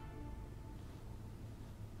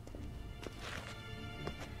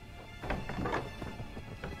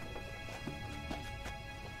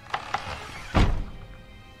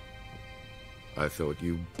 I thought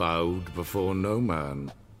you bowed before no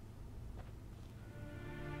man.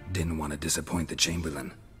 Didn't want to disappoint the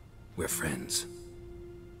Chamberlain. We're friends.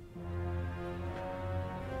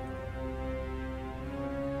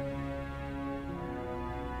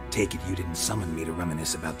 Take it you didn't summon me to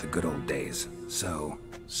reminisce about the good old days, so...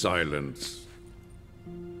 Silence.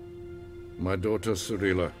 My daughter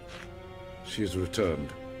Cirilla, she's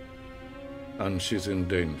returned. And she's in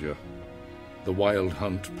danger. The Wild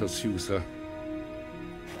Hunt pursues her.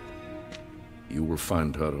 You will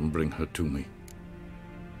find her and bring her to me.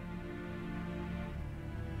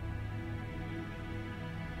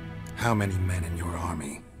 How many men in your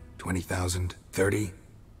army? 20,000? 30?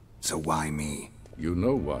 So why me? You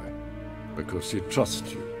know why. Because she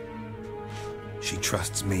trusts you. She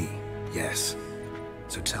trusts me, yes.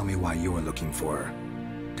 So tell me why you're looking for her.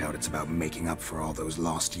 Doubt it's about making up for all those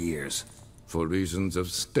lost years. For reasons of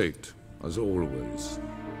state, as always.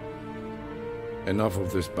 Enough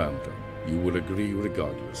of this banter. You will agree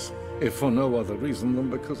regardless. If for no other reason than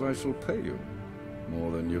because I shall pay you.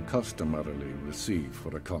 More than you customarily receive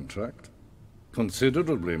for a contract.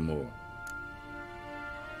 Considerably more.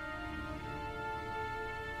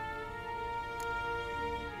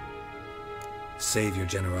 Save your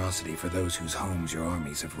generosity for those whose homes your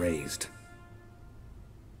armies have razed.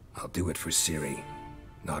 I'll do it for Ciri,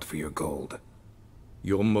 not for your gold.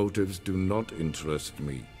 Your motives do not interest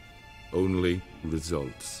me. Only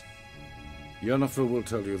results. Yennefer will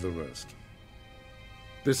tell you the rest.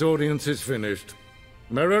 This audience is finished.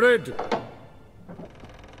 Mererid!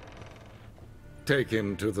 Take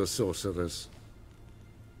him to the sorceress.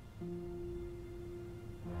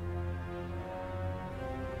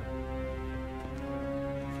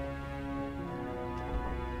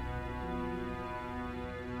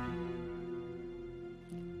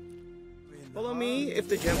 Follow me, if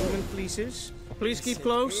the gentleman pleases. Please keep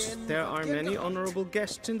close. There are many honorable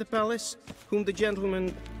guests in the palace, whom the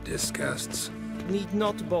gentleman... disgusts. ...need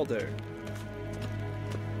not bother.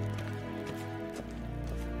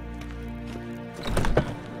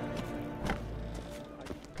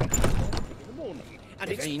 And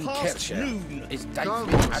it's past noon. Is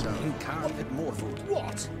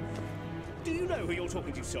What? Do you know who you're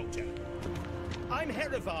talking to, soldier? I'm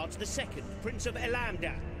Herivard II, Prince of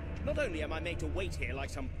Elamda. Not only am I made to wait here like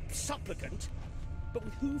some supplicant, but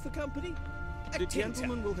with who for company? The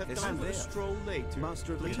gentleman will have time for a stroll later.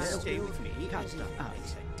 Master of the Please stay with me. Makes a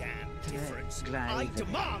damn difference. I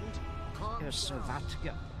demand...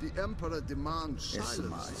 The Emperor demands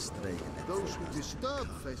silence. Those who disturb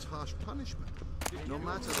face harsh punishment, no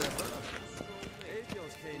matter their birth.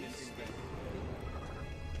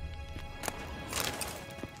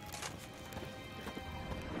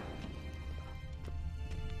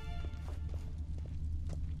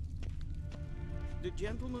 The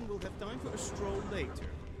gentleman will have time for a stroll later.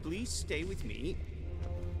 Please stay with me.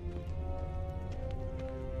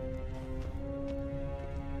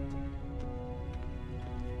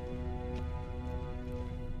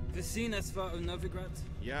 Gezien es war in Novigrad?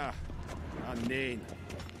 Ja, nein.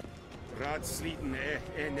 Raadsleden echt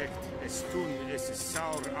es tun, es ist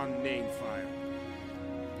sauer an nein fire.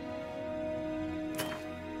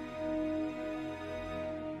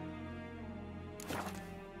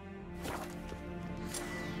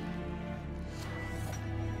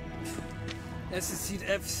 Es sieht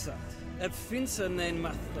efsat. Finser nein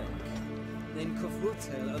machtdenk. Nein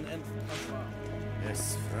kofrutel an enfar.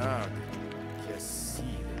 Es frag.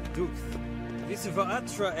 GSkill. Duth. Wisse va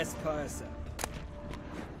atra es paesa.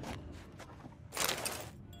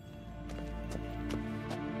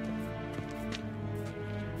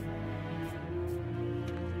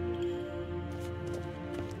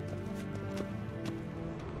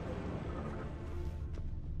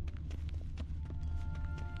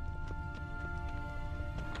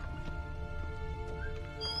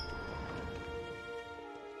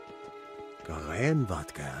 Garen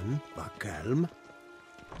wat gern, Bakelm.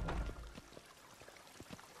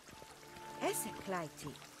 Esse kleiti,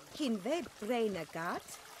 kin we braine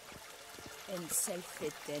gat, en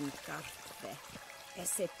selfit den gartve,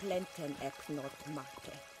 esse plenten ek not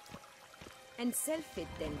mate, en selfit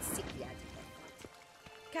den sigjad.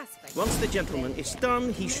 Once the gentleman is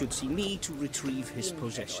done, he should see me to retrieve his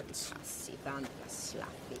possessions.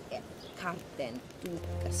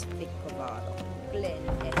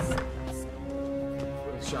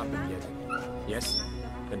 Sharply yet. Yes?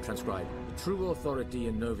 Then transcribe. The true authority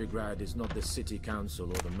in Novigrad is not the city council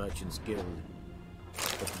or the merchants' guild,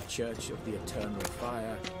 but the Church of the Eternal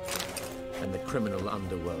Fire and the criminal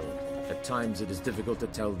underworld. At times it is difficult to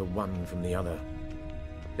tell the one from the other.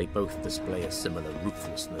 They both display a similar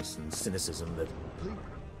ruthlessness and cynicism that...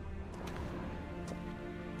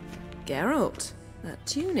 Geralt, That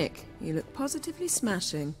tunic. You look positively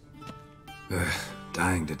smashing. Ugh,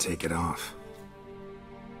 dying to take it off.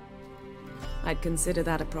 I'd consider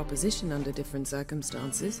that a proposition under different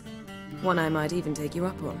circumstances. One I might even take you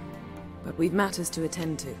up on. But we've matters to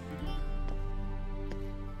attend to.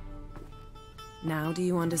 Now do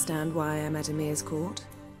you understand why I'm at Emir's court?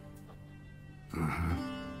 Mm-hmm.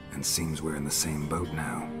 And seems we're in the same boat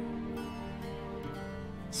now.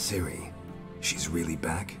 Ciri, she's really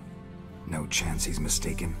back? No chance he's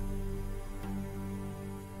mistaken?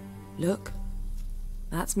 Look.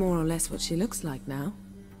 That's more or less what she looks like now.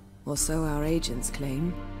 Or so our agents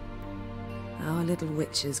claim. Our little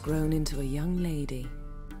witch has grown into a young lady.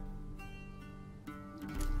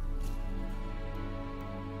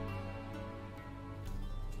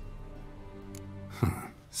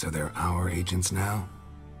 So they're our agents now?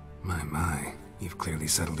 My, you've clearly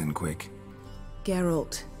settled in quick.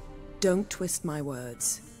 Geralt, don't twist my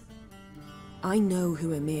words. I know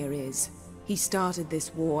who Emir is. He started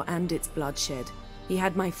this war and its bloodshed. He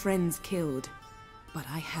had my friends killed. But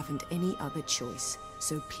I haven't any other choice.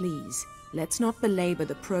 So please, let's not belabor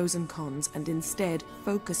the pros and cons and instead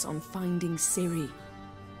focus on finding Ciri.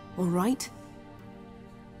 All right?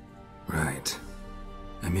 Right.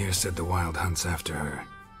 Emir said the Wild Hunt's after her.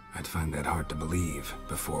 I'd find that hard to believe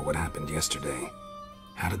before what happened yesterday.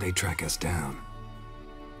 How did they track us down?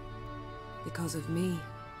 Because of me.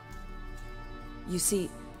 You see,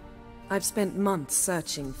 I've spent months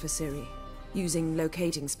searching for Ciri, using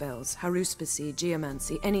locating spells, haruspicy,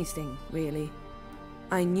 geomancy, anything, really.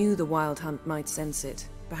 I knew the Wild Hunt might sense it,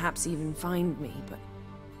 perhaps even find me, but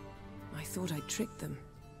I thought I'd tricked them.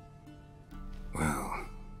 Well,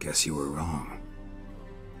 guess you were wrong.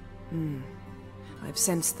 I've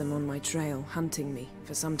sensed them on my trail, hunting me,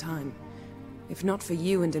 for some time. If not for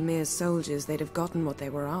you and Emir's soldiers, they'd have gotten what they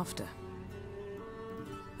were after.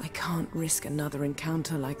 I can't risk another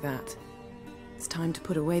encounter like that. It's time to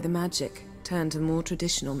put away the magic, turn to more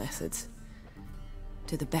traditional methods.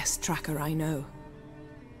 To the best tracker I know.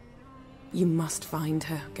 You must find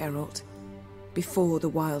her, Geralt, before the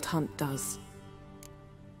Wild Hunt does.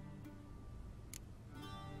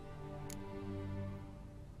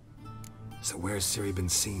 So where's Ciri been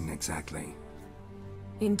seen exactly?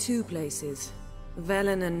 In two places,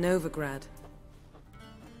 Velen and Novigrad.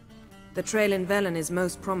 The trail in Velen is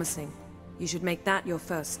most promising. You should make that your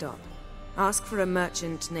first stop. Ask for a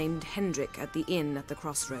merchant named Hendrik at the inn at the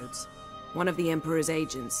crossroads. One of the Emperor's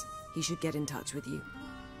agents. He should get in touch with you.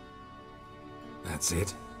 That's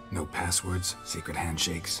it? No passwords, secret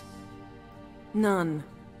handshakes? None.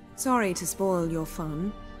 Sorry to spoil your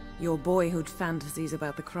fun. Your boyhood fantasies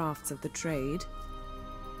about the crafts of the trade.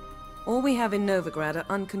 All we have in Novigrad are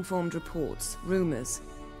unconfirmed reports, rumors.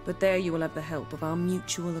 But there you will have the help of our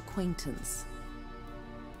mutual acquaintance.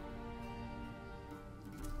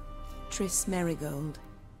 Triss Merigold.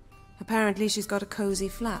 Apparently she's got a cozy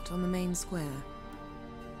flat on the main square.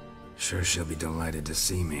 Sure she'll be delighted to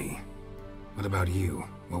see me. What about you?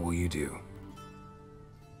 What will you do?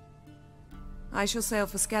 I shall sail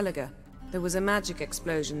for Skellige. There was a magic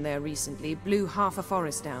explosion there recently, blew half a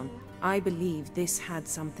forest down. I believe this had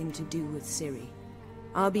something to do with Ciri.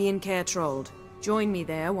 I'll be in Caer Trold. Join me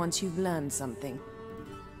there once you've learned something.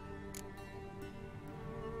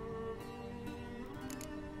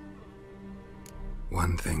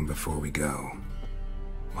 One thing before we go.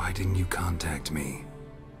 Why didn't you contact me?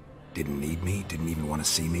 Didn't need me? Didn't even want to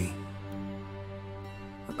see me?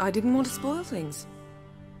 I didn't want to spoil things.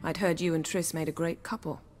 I'd heard you and Triss made a great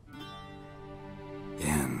couple.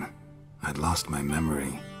 Yen, I'd lost my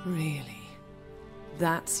memory. Really?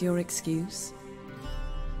 That's your excuse?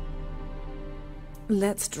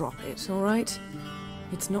 Let's drop it, all right?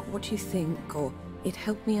 It's not what you think, or it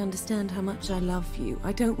helped me understand how much I love you.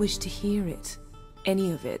 I don't wish to hear it.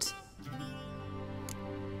 Any of it.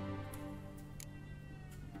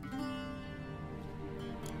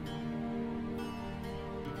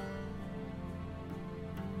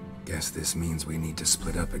 Guess this means we need to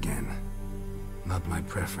split up again. Not my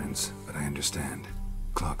preference, but I understand.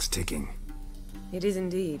 Clock's ticking. It is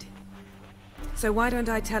indeed. So why don't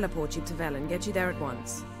I teleport you to Velen, get you there at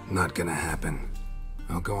once? Not gonna happen.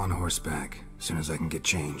 I'll go on horseback, as soon as I can get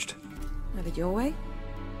changed. Have it your way?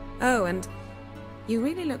 Oh, and you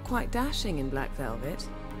really look quite dashing in black velvet.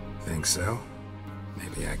 Think so?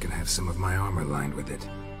 Maybe I can have some of my armor lined with it.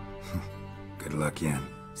 Good luck, Yen.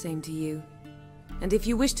 Same to you. And if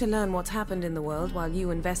you wish to learn what's happened in the world while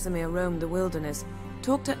you and Vesemir roamed the wilderness,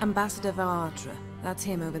 talk to Ambassador Varatra. That's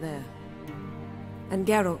him over there. And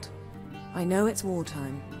Geralt, I know it's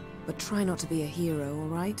wartime, but try not to be a hero, all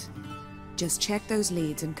right? Just check those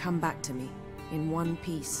leads and come back to me, in one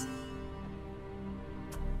piece.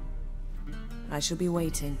 I shall be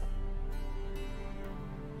waiting.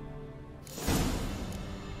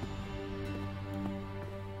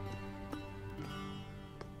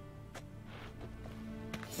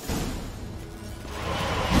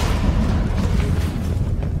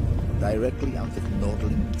 Directly out of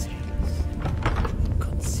Nordling tales.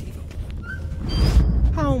 Inconceivable.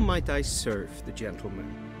 How might I serve the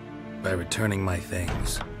gentleman? By returning my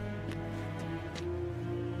things.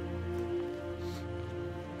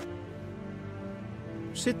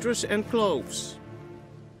 Citrus and cloves.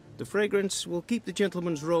 The fragrance will keep the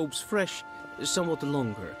gentleman's robes fresh somewhat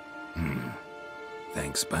longer.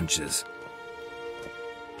 Thanks, bunches.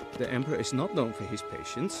 The Emperor is not known for his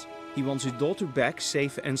patience. He wants his daughter back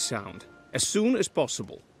safe and sound, as soon as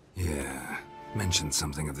possible. Yeah, mentioned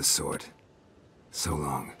something of the sort. So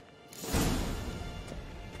long.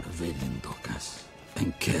 Pavilion Docas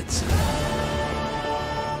and kids.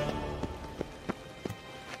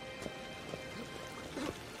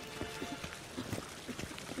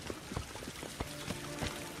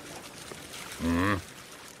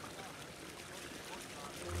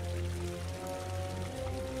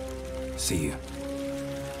 See you.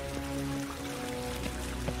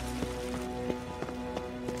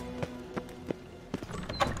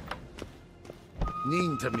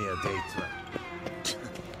 Niet meer daten.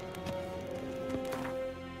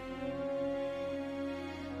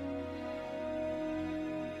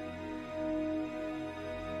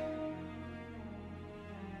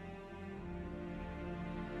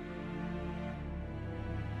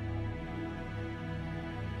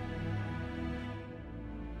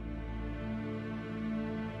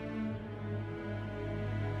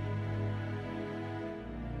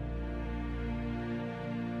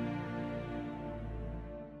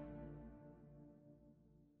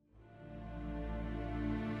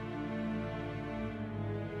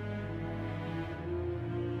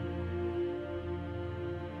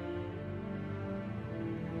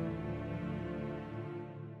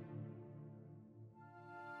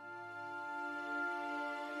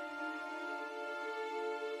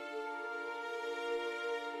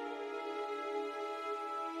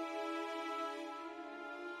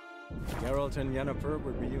 Geralt and Yennefer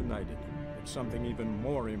were reunited, but something even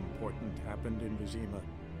more important happened in Vizima.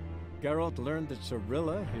 Geralt learned that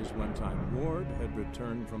Cirilla, his one-time ward, had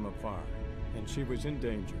returned from afar, and she was in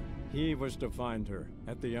danger. He was to find her,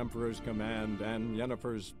 at the Emperor's command and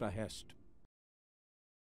Yennefer's behest.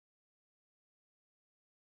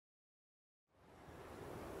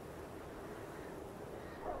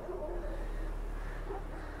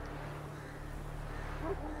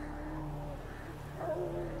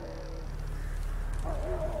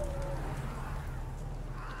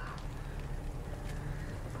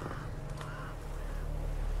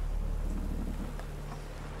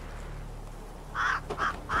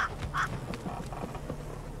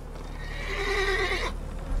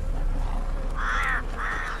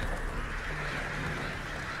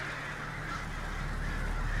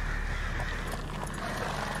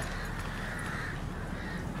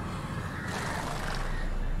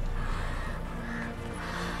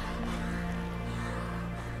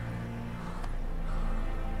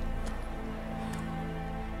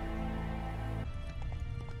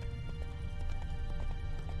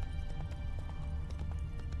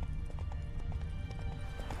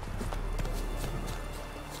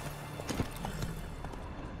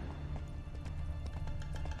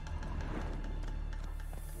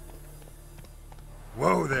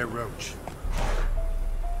 Whoa there, Roach.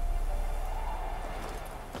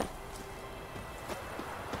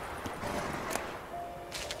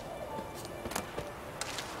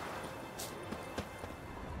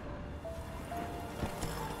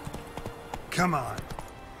 Come on.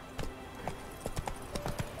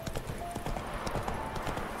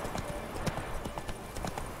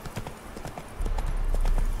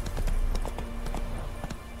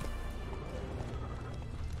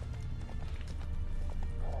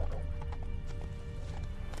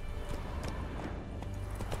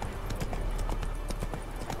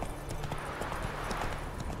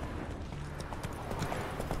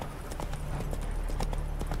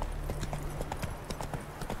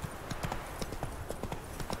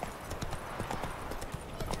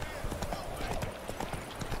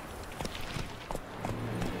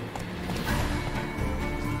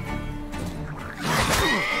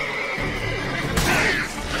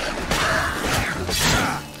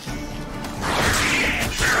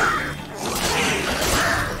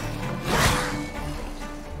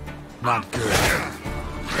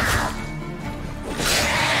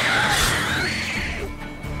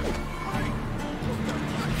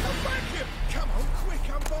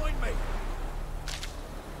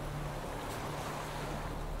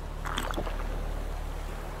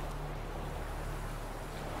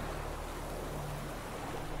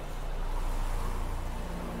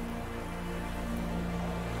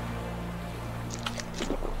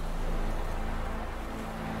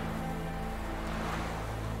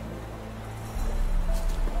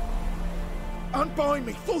 and bind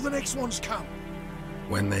me before the next ones come.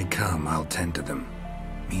 When they come, I'll tend to them.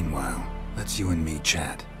 Meanwhile, let's you and me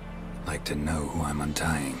chat. Like to know who I'm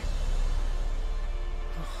untying.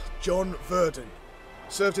 John Verdon.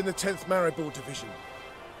 Served in the 10th Maribor Division.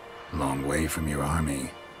 Long way from your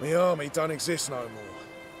army. The army don't exist no more.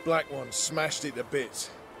 Black Ones smashed it to bits.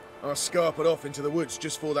 I scarpered off into the woods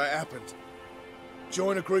just before that happened.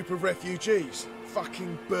 Joined a group of refugees.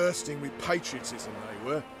 Fucking bursting with patriotism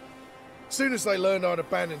they were. Soon as they learned I'd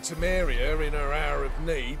abandoned Temeria in her hour of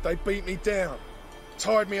need, they beat me down.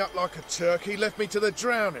 Tied me up like a turkey, left me to the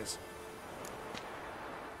drowners.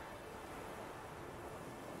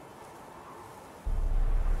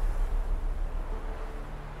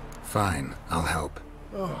 Fine, I'll help.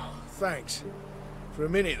 Oh, thanks. For a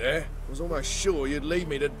minute there, I was almost sure you'd leave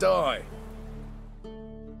me to die. I'd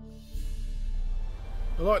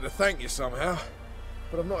like to thank you somehow,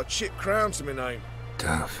 but I've not a chip crown to my name.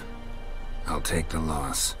 Tough. I'll take the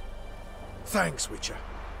loss. Thanks, Witcher.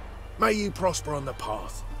 May you prosper on the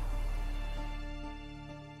path.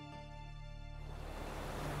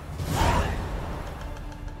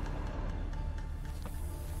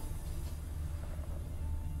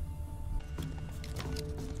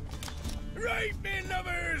 Right, me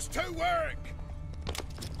lovers, to work!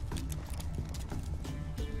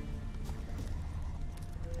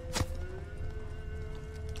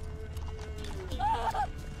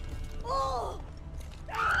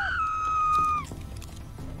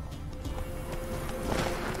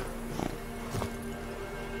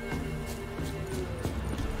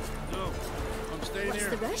 What's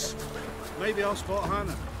the rush? Maybe I'll spot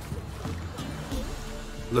Hannah.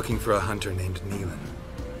 Looking for a hunter named Neelan.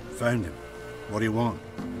 Found him. What do you want?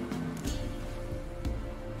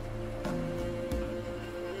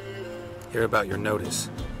 Hear about your notice.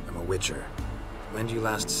 I'm a witcher. When did you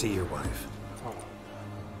last see your wife?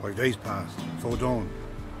 5 days passed, before dawn.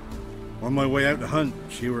 On my way out to hunt,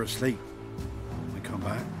 she were asleep. I come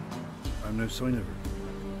back, I've no sign of her.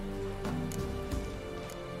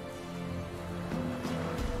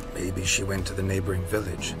 Maybe she went to the neighboring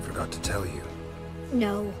village, forgot to tell you.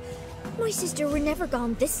 No. My sister were never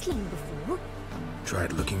gone this long before.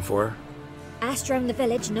 Tried looking for her? Asked round the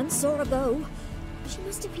village, none saw her go. She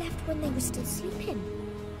must have left when they were still sleeping.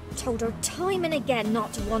 Told her time and again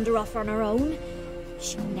not to wander off on her own.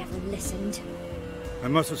 She never listened. I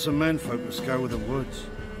mustered some menfolk to scour the woods.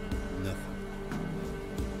 Nothing.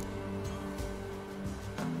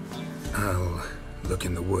 I'll look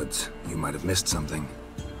in the woods. You might have missed something.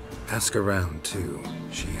 Ask around, too.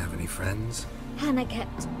 She have any friends? Hannah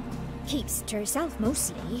keeps to herself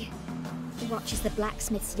mostly. Watches the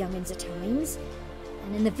blacksmith's young'uns at times.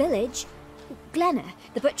 And in the village, Glenna,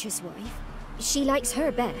 the butcher's wife, she likes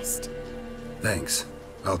her best. Thanks.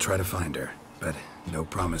 I'll try to find her, but no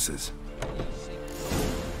promises.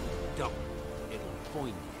 Go. It'll find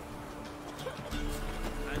you.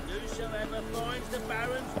 And whosoever finds the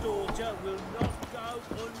Baron's daughter will not go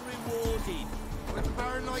unrewarded. With the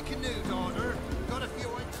Baron like a new daughter, got a few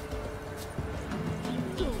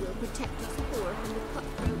Who will protect us poor from the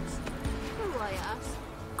cutthroats? Who, I ask?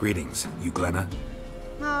 Greetings, you Glenna?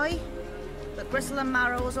 Aye. But gristle and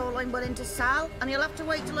marrow is all I'm willing to sell, and you'll have to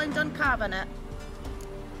wait till I'm done carving it.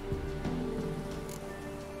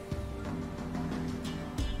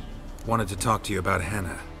 Wanted to talk to you about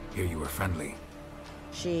Hannah. Hear you were friendly.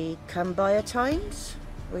 She come by at times?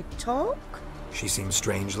 We talk? She seems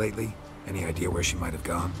strange lately. Any idea where she might have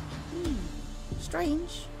gone?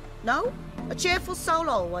 Strange. No, a cheerful soul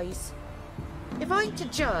always. If I'm to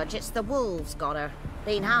judge, it's the wolves got her.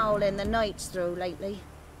 Been howling the nights through lately.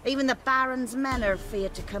 Even the Baron's men are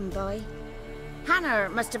feared to come by. Hannah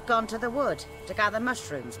must have gone to the wood to gather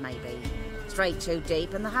mushrooms, maybe. Strayed too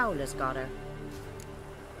deep and the howlers got her.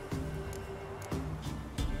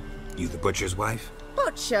 You the butcher's wife?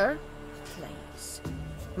 Butcher? Please.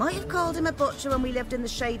 Might have called him a butcher when we lived in the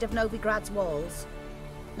shade of Novigrad's walls.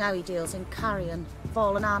 Now he deals in carrion,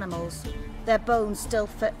 fallen animals. Their bones still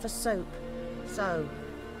fit for soup. So,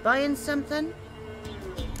 buying something?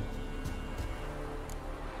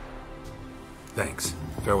 Thanks.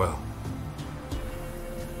 Farewell.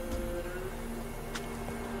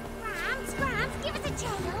 Grams, give us a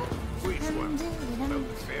channel. Which one? About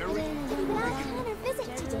the fairy? We'll have a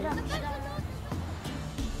visit today.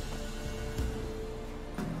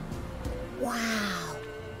 Wow.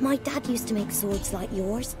 My dad used to make swords like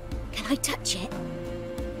yours. Can I touch it?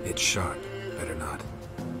 It's sharp. Better not.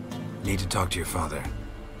 Need to talk to your father.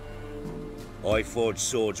 I forged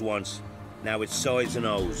swords once. Now it's sides and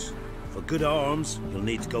O's. For good arms, you'll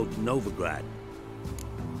need to go to Novigrad.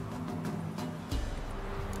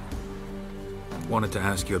 Wanted to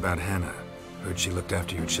ask you about Hannah. Heard she looked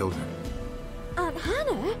after your children. Aunt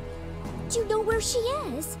Hannah? Do you know where she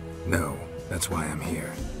is? No, that's why I'm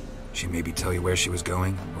here. She maybe tell you where she was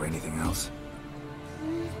going, or anything else?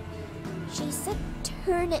 She said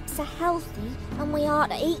turnips are healthy, and we ought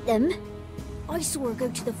to eat them. I saw her go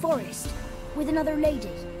to the forest, with another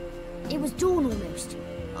lady. It was dawn almost.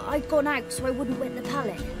 I'd gone out so I wouldn't wet the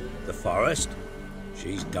pallet. The forest?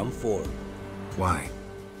 She's done for. Why?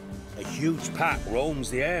 A huge pack roams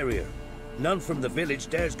the area. None from the village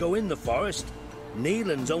dares go in the forest.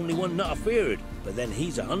 Neelan's only one not afeared, but then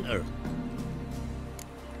he's a hunter.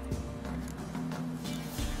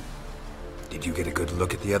 Did you get a good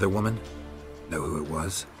look at the other woman? Know who it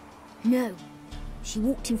was? No. She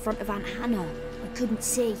walked in front of Aunt Hannah. I couldn't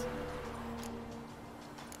see.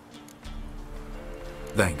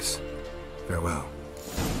 Thanks. Farewell.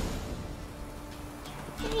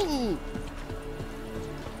 Ooh.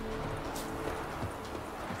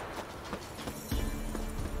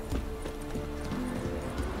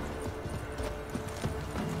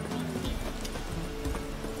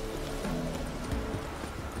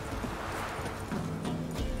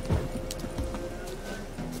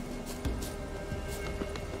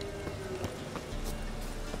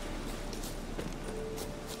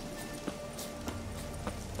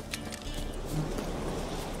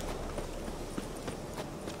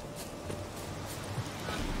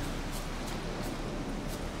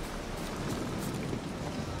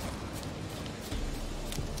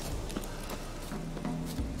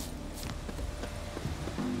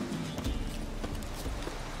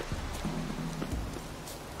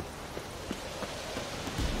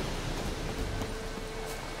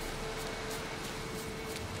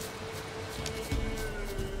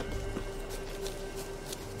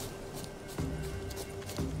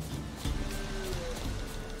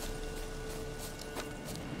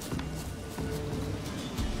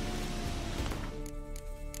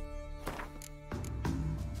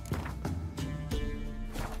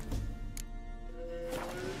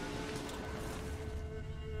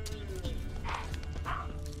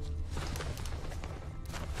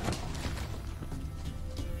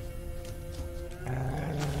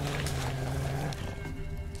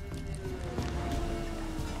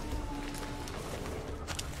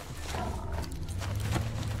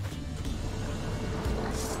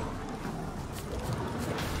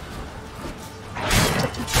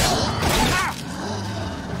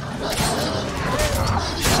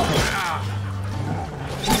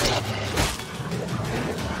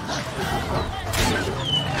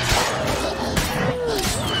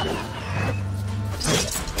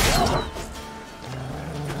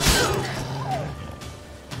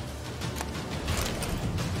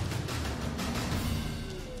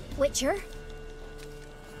 Witcher?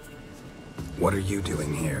 What are you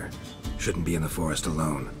doing here? Shouldn't be in the forest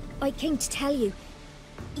alone. I came to tell you.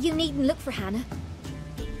 You needn't look for Hannah.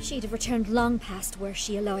 She'd have returned long past were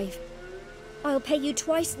she alive. I'll pay you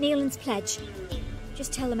twice Neelan's pledge.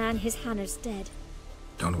 Just tell the man his Hannah's dead.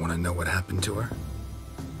 Don't want to know what happened to her?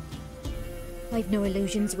 I've no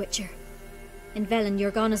illusions, Witcher. In Velen,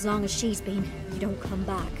 you're gone as long as she's been. You don't come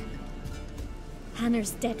back.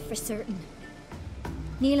 Hannah's dead for certain.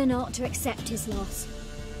 Neelan ought to accept his loss.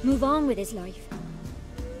 Move on with his life.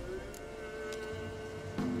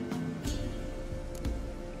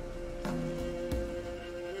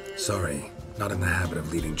 Sorry, not in the habit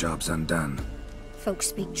of leaving jobs undone. Folks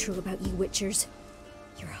speak true about you Witchers.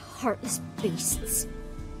 You're heartless beasts.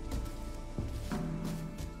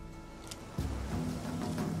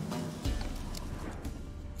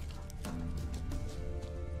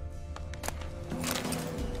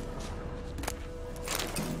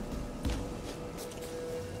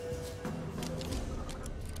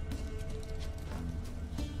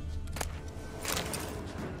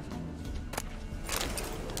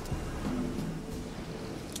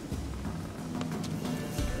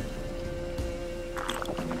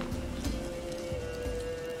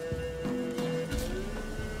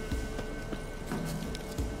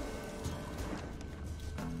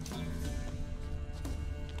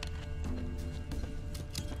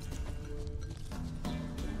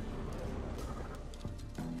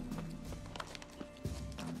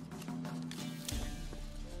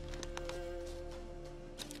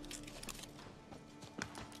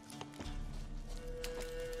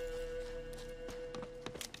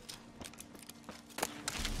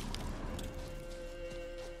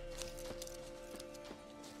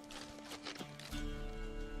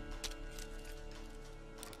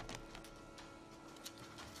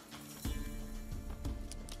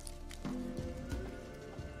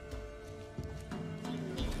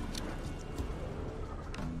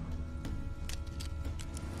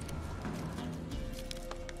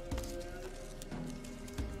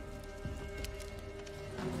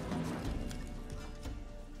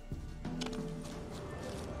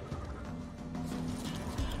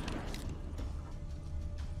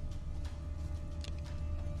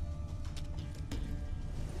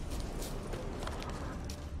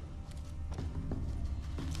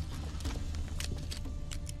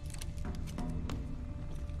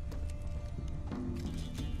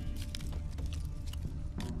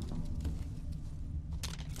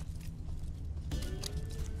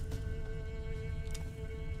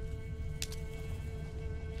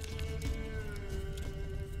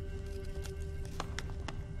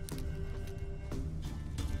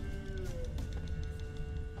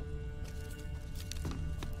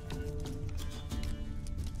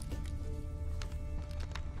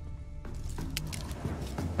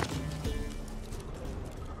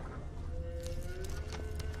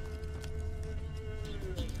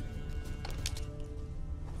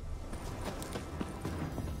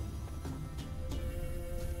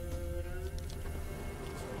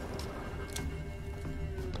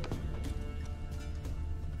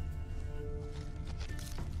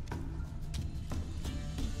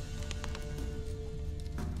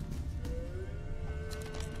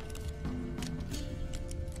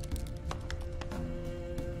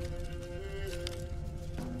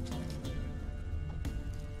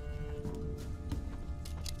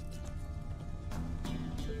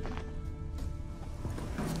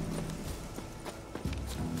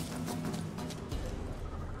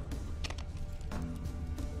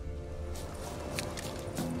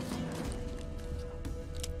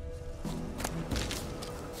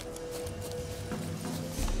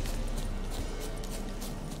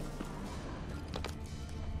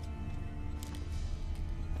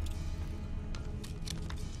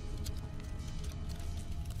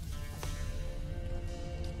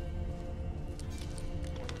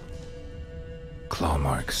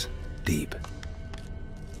 marks. Deep.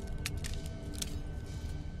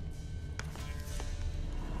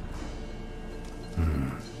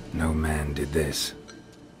 No man did this.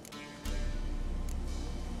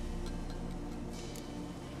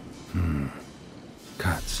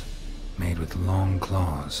 Cuts. Made with long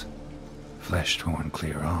claws. Flesh torn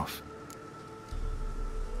clear off.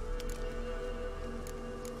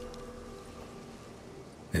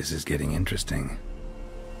 This is getting interesting.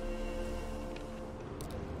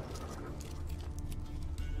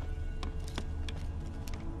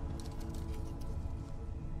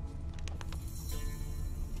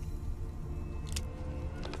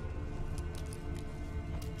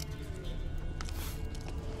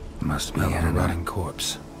 Must be a rotting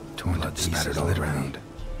corpse. Torn blood spattered all around.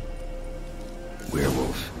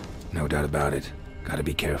 Werewolf. No doubt about it. Gotta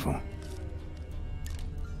be careful.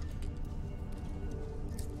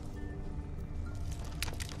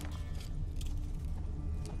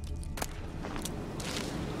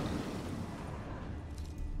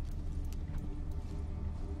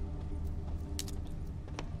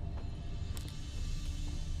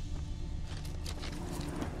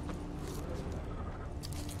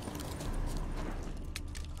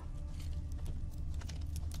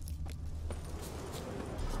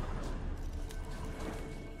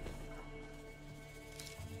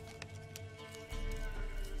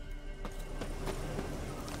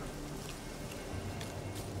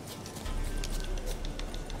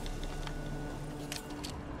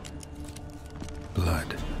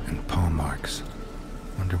 Blood and paw marks.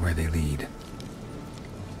 Wonder where they lead.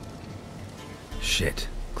 Shit.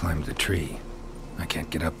 Climbed the tree. I can't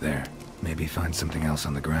get up there. Maybe find something else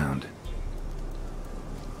on the ground.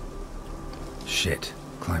 Shit.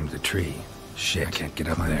 Climbed the tree. Shit. I can't get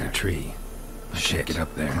up there. The tree. I can't get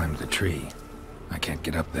up there. Climbed the tree. I can't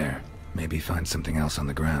get up there. Maybe find something else on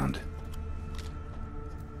the ground.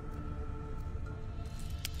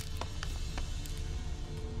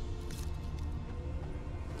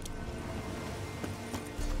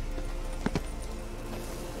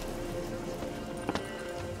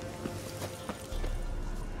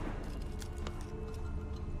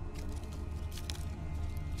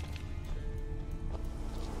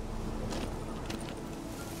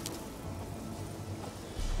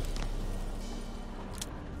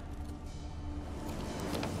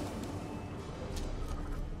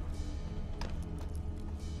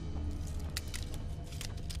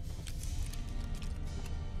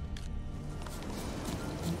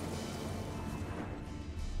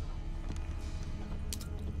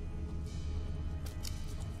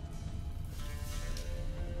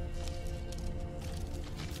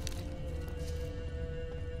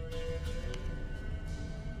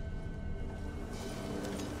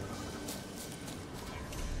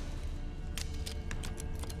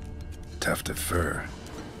 Tuft of fur.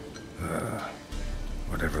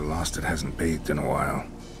 Whatever lost it hasn't bathed in a while.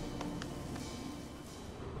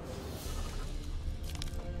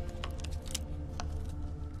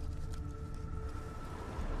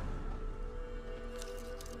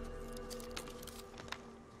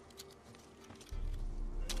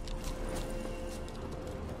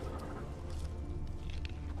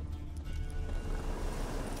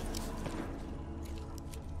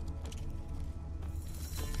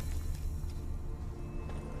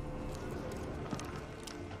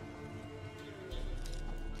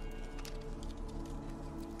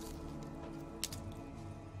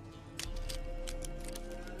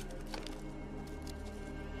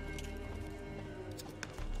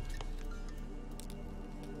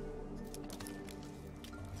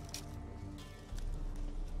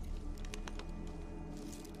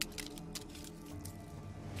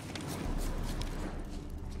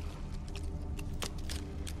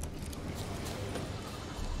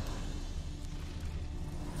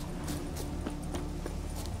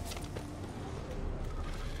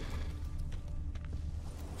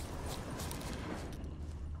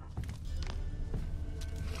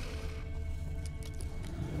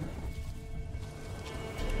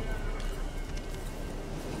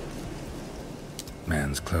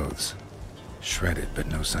 Man's clothes. Shredded, but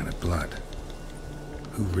no sign of blood.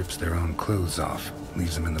 Who rips their own clothes off,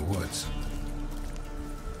 leaves them in the woods?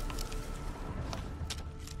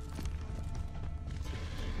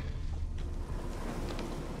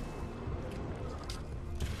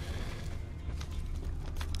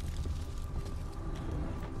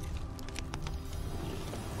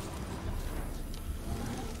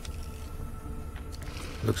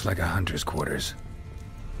 Looks like a hunter's quarters.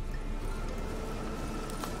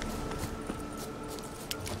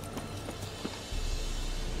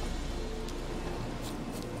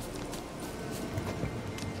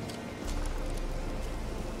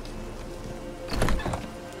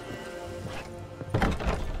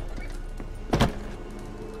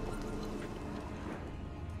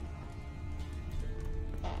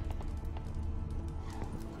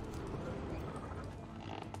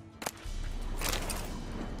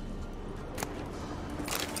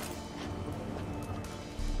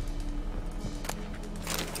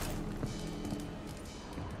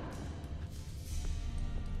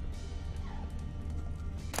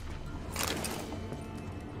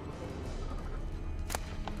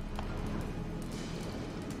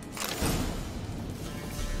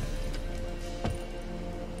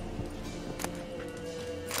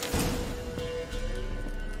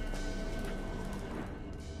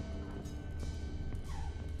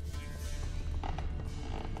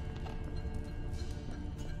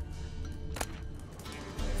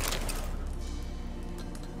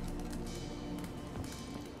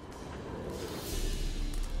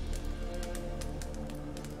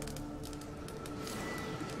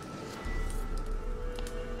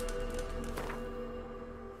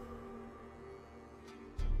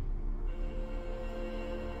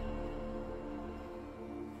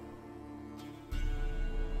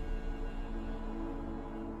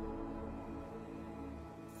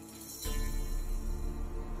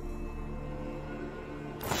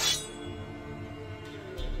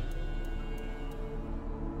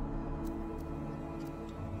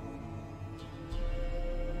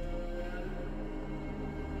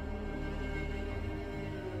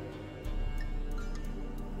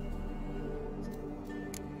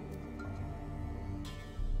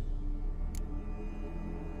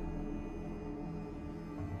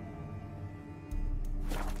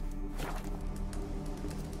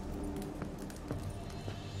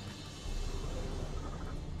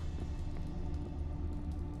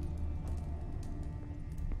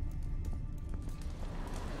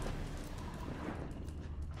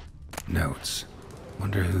 Notes.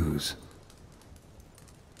 Wonder whose.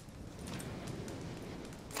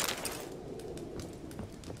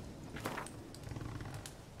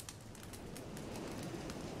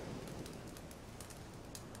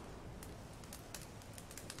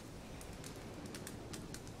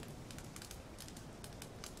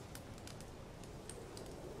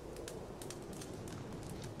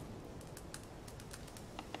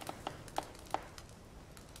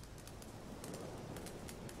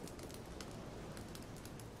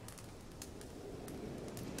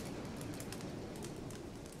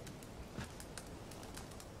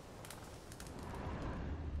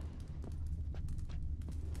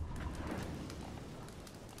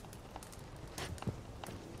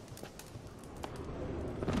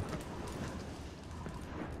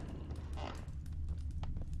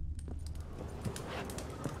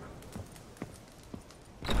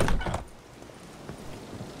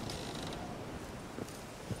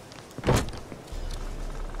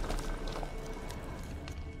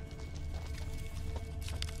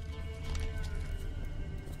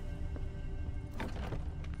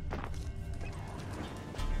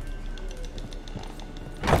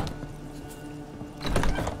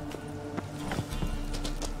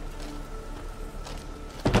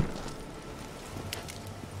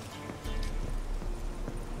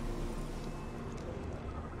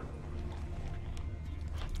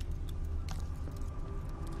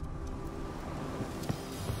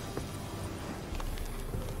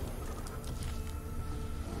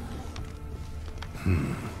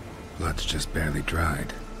 Blood's just barely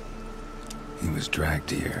dried. He was dragged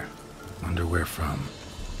here. Wonder where from.